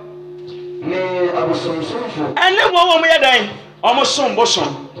ne abosomsomfo ene wo mu yedan omosom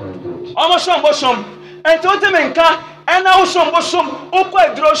bosom ento temenka ena wo som bosom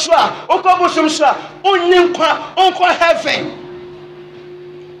okọ edro so a okọ bosom so a onyinkwa onko heaven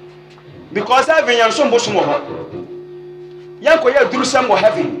because heaven yan som bosom ho yanko ye duru sam wo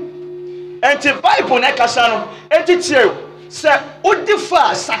heaven enti bible na kasa no enti tie se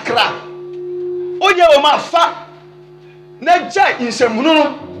odifa sakra oye o ma fa na jai insemunu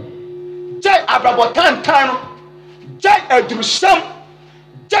no jai abrabotantan no jai adurusam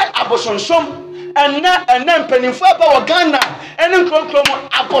jai abosonsom ena mpanimfo aba wo Ghana ene nkronkrom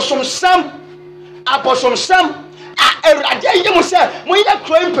abosomsam erade yemu se mo ye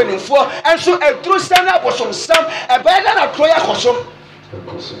kro mpanimfo enso adurusam na abosomsam ebeda na kro ya kosom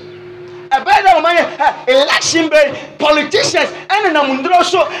ebeda o manye election be politicians and na mundro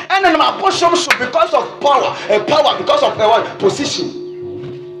so and na apostle so because of power because of position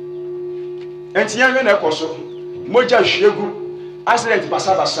entiyan we na ekoso moja hwegu accident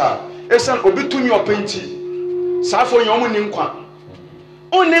basa esan obi tumi openti safo yon mu ninkwa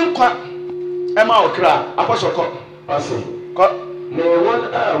onenkwa ema okra apostle ko ne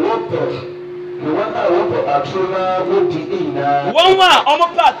one a wopo atrona wodi ina wonwa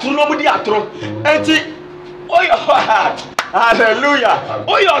omopa atrono mudi atro enti oyo hallelujah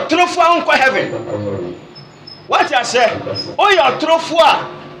oyo trofo anko heaven what I say oyo trofo a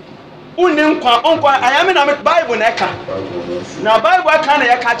unenkwa onko ayame na Bible na eka na Bible aka na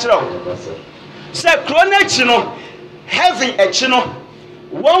yeka kire o se kronechi no heaven echi no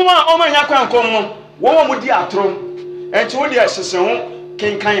wonwa omanya kwankom no wonwa mudi atro enti wodi asese ho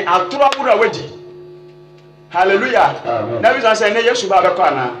kenkan atro awura wadi hallelujah na bi say na Yesu ba be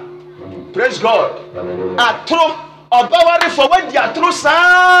kwa na praise God atro obawari for wadi atro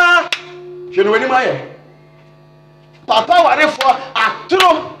sa hwenu wani maye papa wari for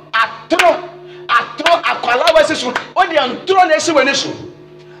atro akwala wasi so odi antro na esi wani so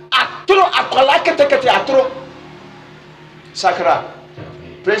atro akwala ketekete atro sakra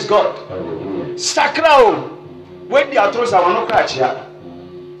praise God sakra o wadi atro sa wano kra chia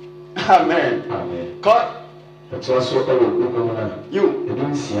amen God so so you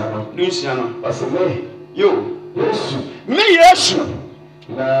dunsiano aseme you Yesu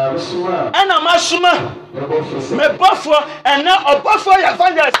na suma ana masuma me bofo ena obofo ya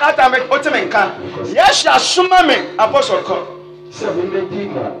evangelist ata me otemenka Yesu asuma me apostle ko se be medi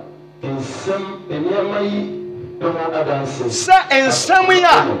mo ensem eniama yi no adanse se ensem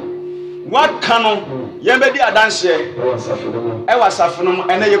ya waka no ye be di adanse e wasafo no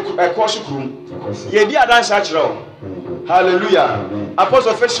ena ye ko so kurum ye di adanse a kire o hallelujah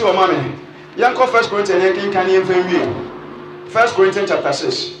apostle fesi o mame yanko 1 Corinthians yankin kan ye mfenwie 1 Corinthians chapter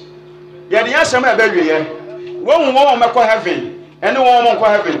 6 ye di asem e be wie won meko heaven ene won meko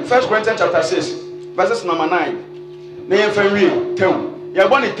heaven 1 Corinthians chapter 6 verses number 9 na ye mfenwie tewu ye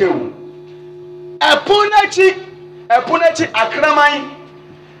boni tewu epunachi akraman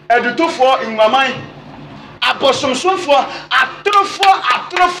edutofo inwaman abosomsomfo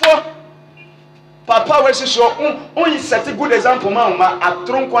atrofo papa we so on set a good example ma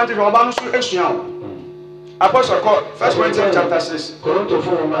atron quantity oba no so esua apostle call 1 Corinthians chapter 6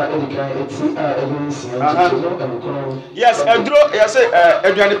 yes edro yes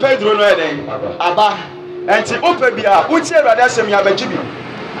eduane pedro no eden aba enti opa bia uti erade asem ya bagibi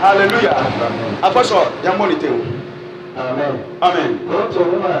hallelujah apostle ya monitor amen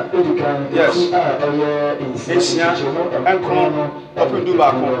yes esia enkono open do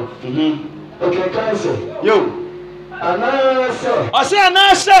back okay cancer yo ɔsɛ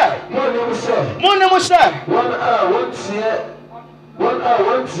anasɛ monim sɛ wɔn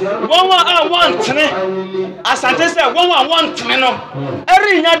a wɔntene asante sɛ wɔn a wɔntene no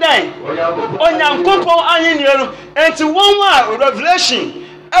ɛrenya dan onyankopɔn ahenni no enti wɔn a revelation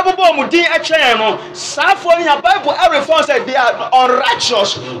ɛbobɔ mu din ɛtwɛn no saafoɔ no nya bible ɛrefɔn sɛ they are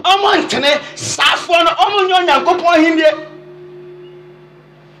unrighteous ɔmo ntene saafoɔ no ɔmo nyɛ onyankopɔn ahenni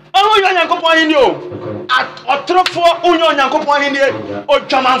ɔmo nyɛ onyankopɔn ahenni o ɔtorofoɔ onyɛ onyankopɔn ahenni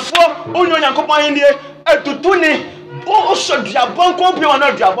odwamanfoɔ onyɛ onyankopɔn ahenni etutuni also duabɔ nkɔmpi wɔn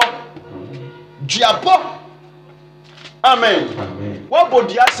na duabɔ amen wɔbɔ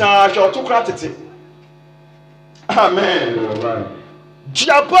dua saa hwɛ ɔto kora tete amen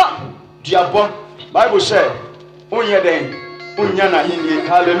duabɔ bible sɛ onyɛ dɛn onya n'ahenni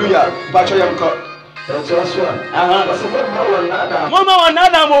hallelujah bàtɔ yɛm kɔ mɔmɔ wɔn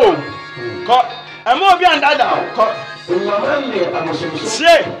nada mo kɔ ɛmɔ obi andada kɔ sie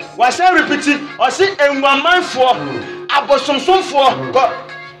wasɛ repiti ɔsi enwamanfoɔ abosomsomfoɔ kɔ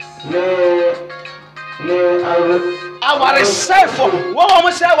awaresɛfoɔ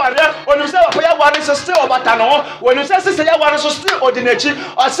wɔn sɛ awareɛ onim sɛ wɔpɛ yɛware so still ɔbata no ho onim sɛ sisɛ yɛware so still ɔdi n'akyi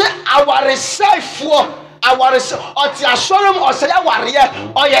ɔsi awaresɛfoɔ awaresɛ ɔte asɔre mu ɔsɛ yɛwareɛ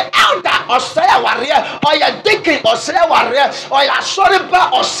ɔyɛ elder ɔsɛ yɛwareɛ ɔyɛ deacon ɔsɛ yɛwareɛ ɔyɛ asɔre ba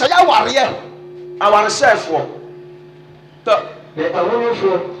ɔsɛ yɛwareɛ awaresɛfoɔ tɔ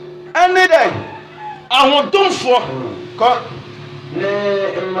ɛne dɛ ahodomfoɔ kɔ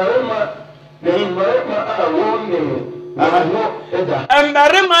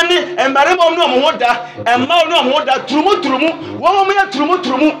mmarima ɔmo ɔmo ho da mmaa ɔmo ɔmo ho da turumu wɔn ɔmo yɛ turumu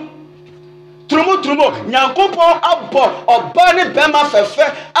nyankopɔn abɔ ɔbaa ne bɛrima fɛfɛ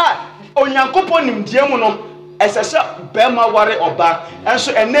a onyankopɔn nimdeɛ mu no ɛsɛ sɛ bɛrima ware ɔbaa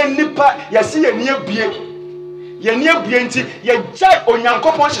ɛnso ɛnɛ nipa yɛsi yɛni ebue nti yɛgya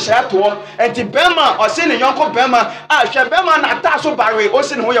onyankopɔn hyehyɛ atoɔ nti bɛrima ɔsi ne yɔnko bɛrima a hwɛ bɛrima n'ata so bare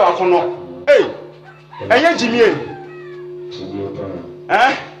osi ne ho yɛ wakono ɛyɛ gyimie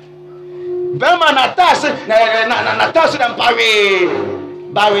bɛrima n'ata se n'ata so dɛm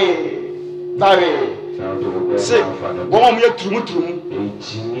bare se wɔn yɛ turumu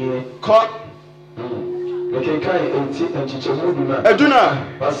kɔ eduna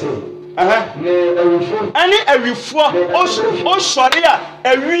ɛne awifoɔ ɔsɔre a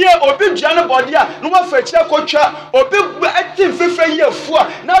awie obi dua no bɔde a na wafa akyire kɔtwa obi ɛte mfefe yi afu a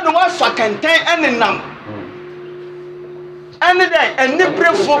na de wafa kɛntɛn ɛnenam ɛne dɛ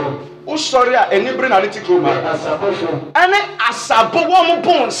aniberefo ɔsɔre a anibere na de ti kuroma ɛne asabo wɔn mo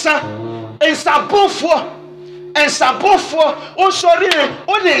bo nsa nsabofoɔ ɔsɔre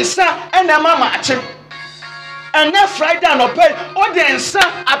ɔde nsa ɛna ɛma maakye ɛnɛ friday anɔpɛ ɔde nsa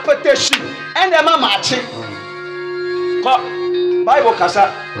apɛtɛhyi ɛna ɛma maakye kɔ bible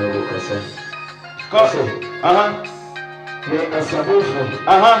kasa kɔ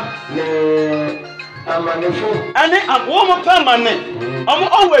ɛne wɔn mo pɛ amane ɔmo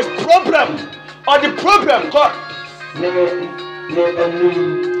always problem ɔde problem kɔ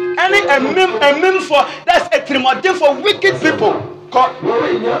ɛne ɛmimfoɔ that's etirimɔdenfoɔ wicked people kɔ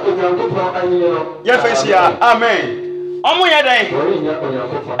yɛfɛ nhyia amen ɔmo yɛ dɛn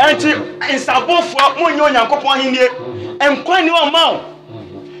ɛnti nsabofoɔ mo nyɛ onyankopɔn ahennie nkwa ni ɔma o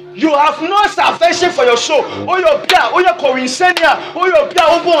you have no salvation for your soul oyɛ obi a oyɛ kɔwinsani a oyɛ obi a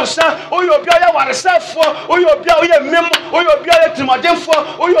wobɔ nsa oyɛ obi a oyɛ waresɛfoɔ oyɛ obi a oyɛ mem oyɛ obi a oyɛ tirimɔdenfoɔ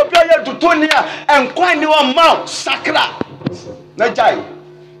oyɛ obi a oyɛ dutoni a nkwa ni ɔma o sakra na gyae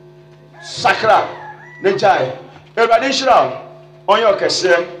sakra na gyae awurade nhyira o ɔnyɛ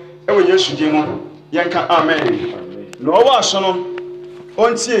ɔkɛseɛ ɛwɔ yesu din mu yɛnka amen na ɔwɔ aso no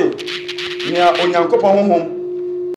ɔntie nea onyankopɔn honhom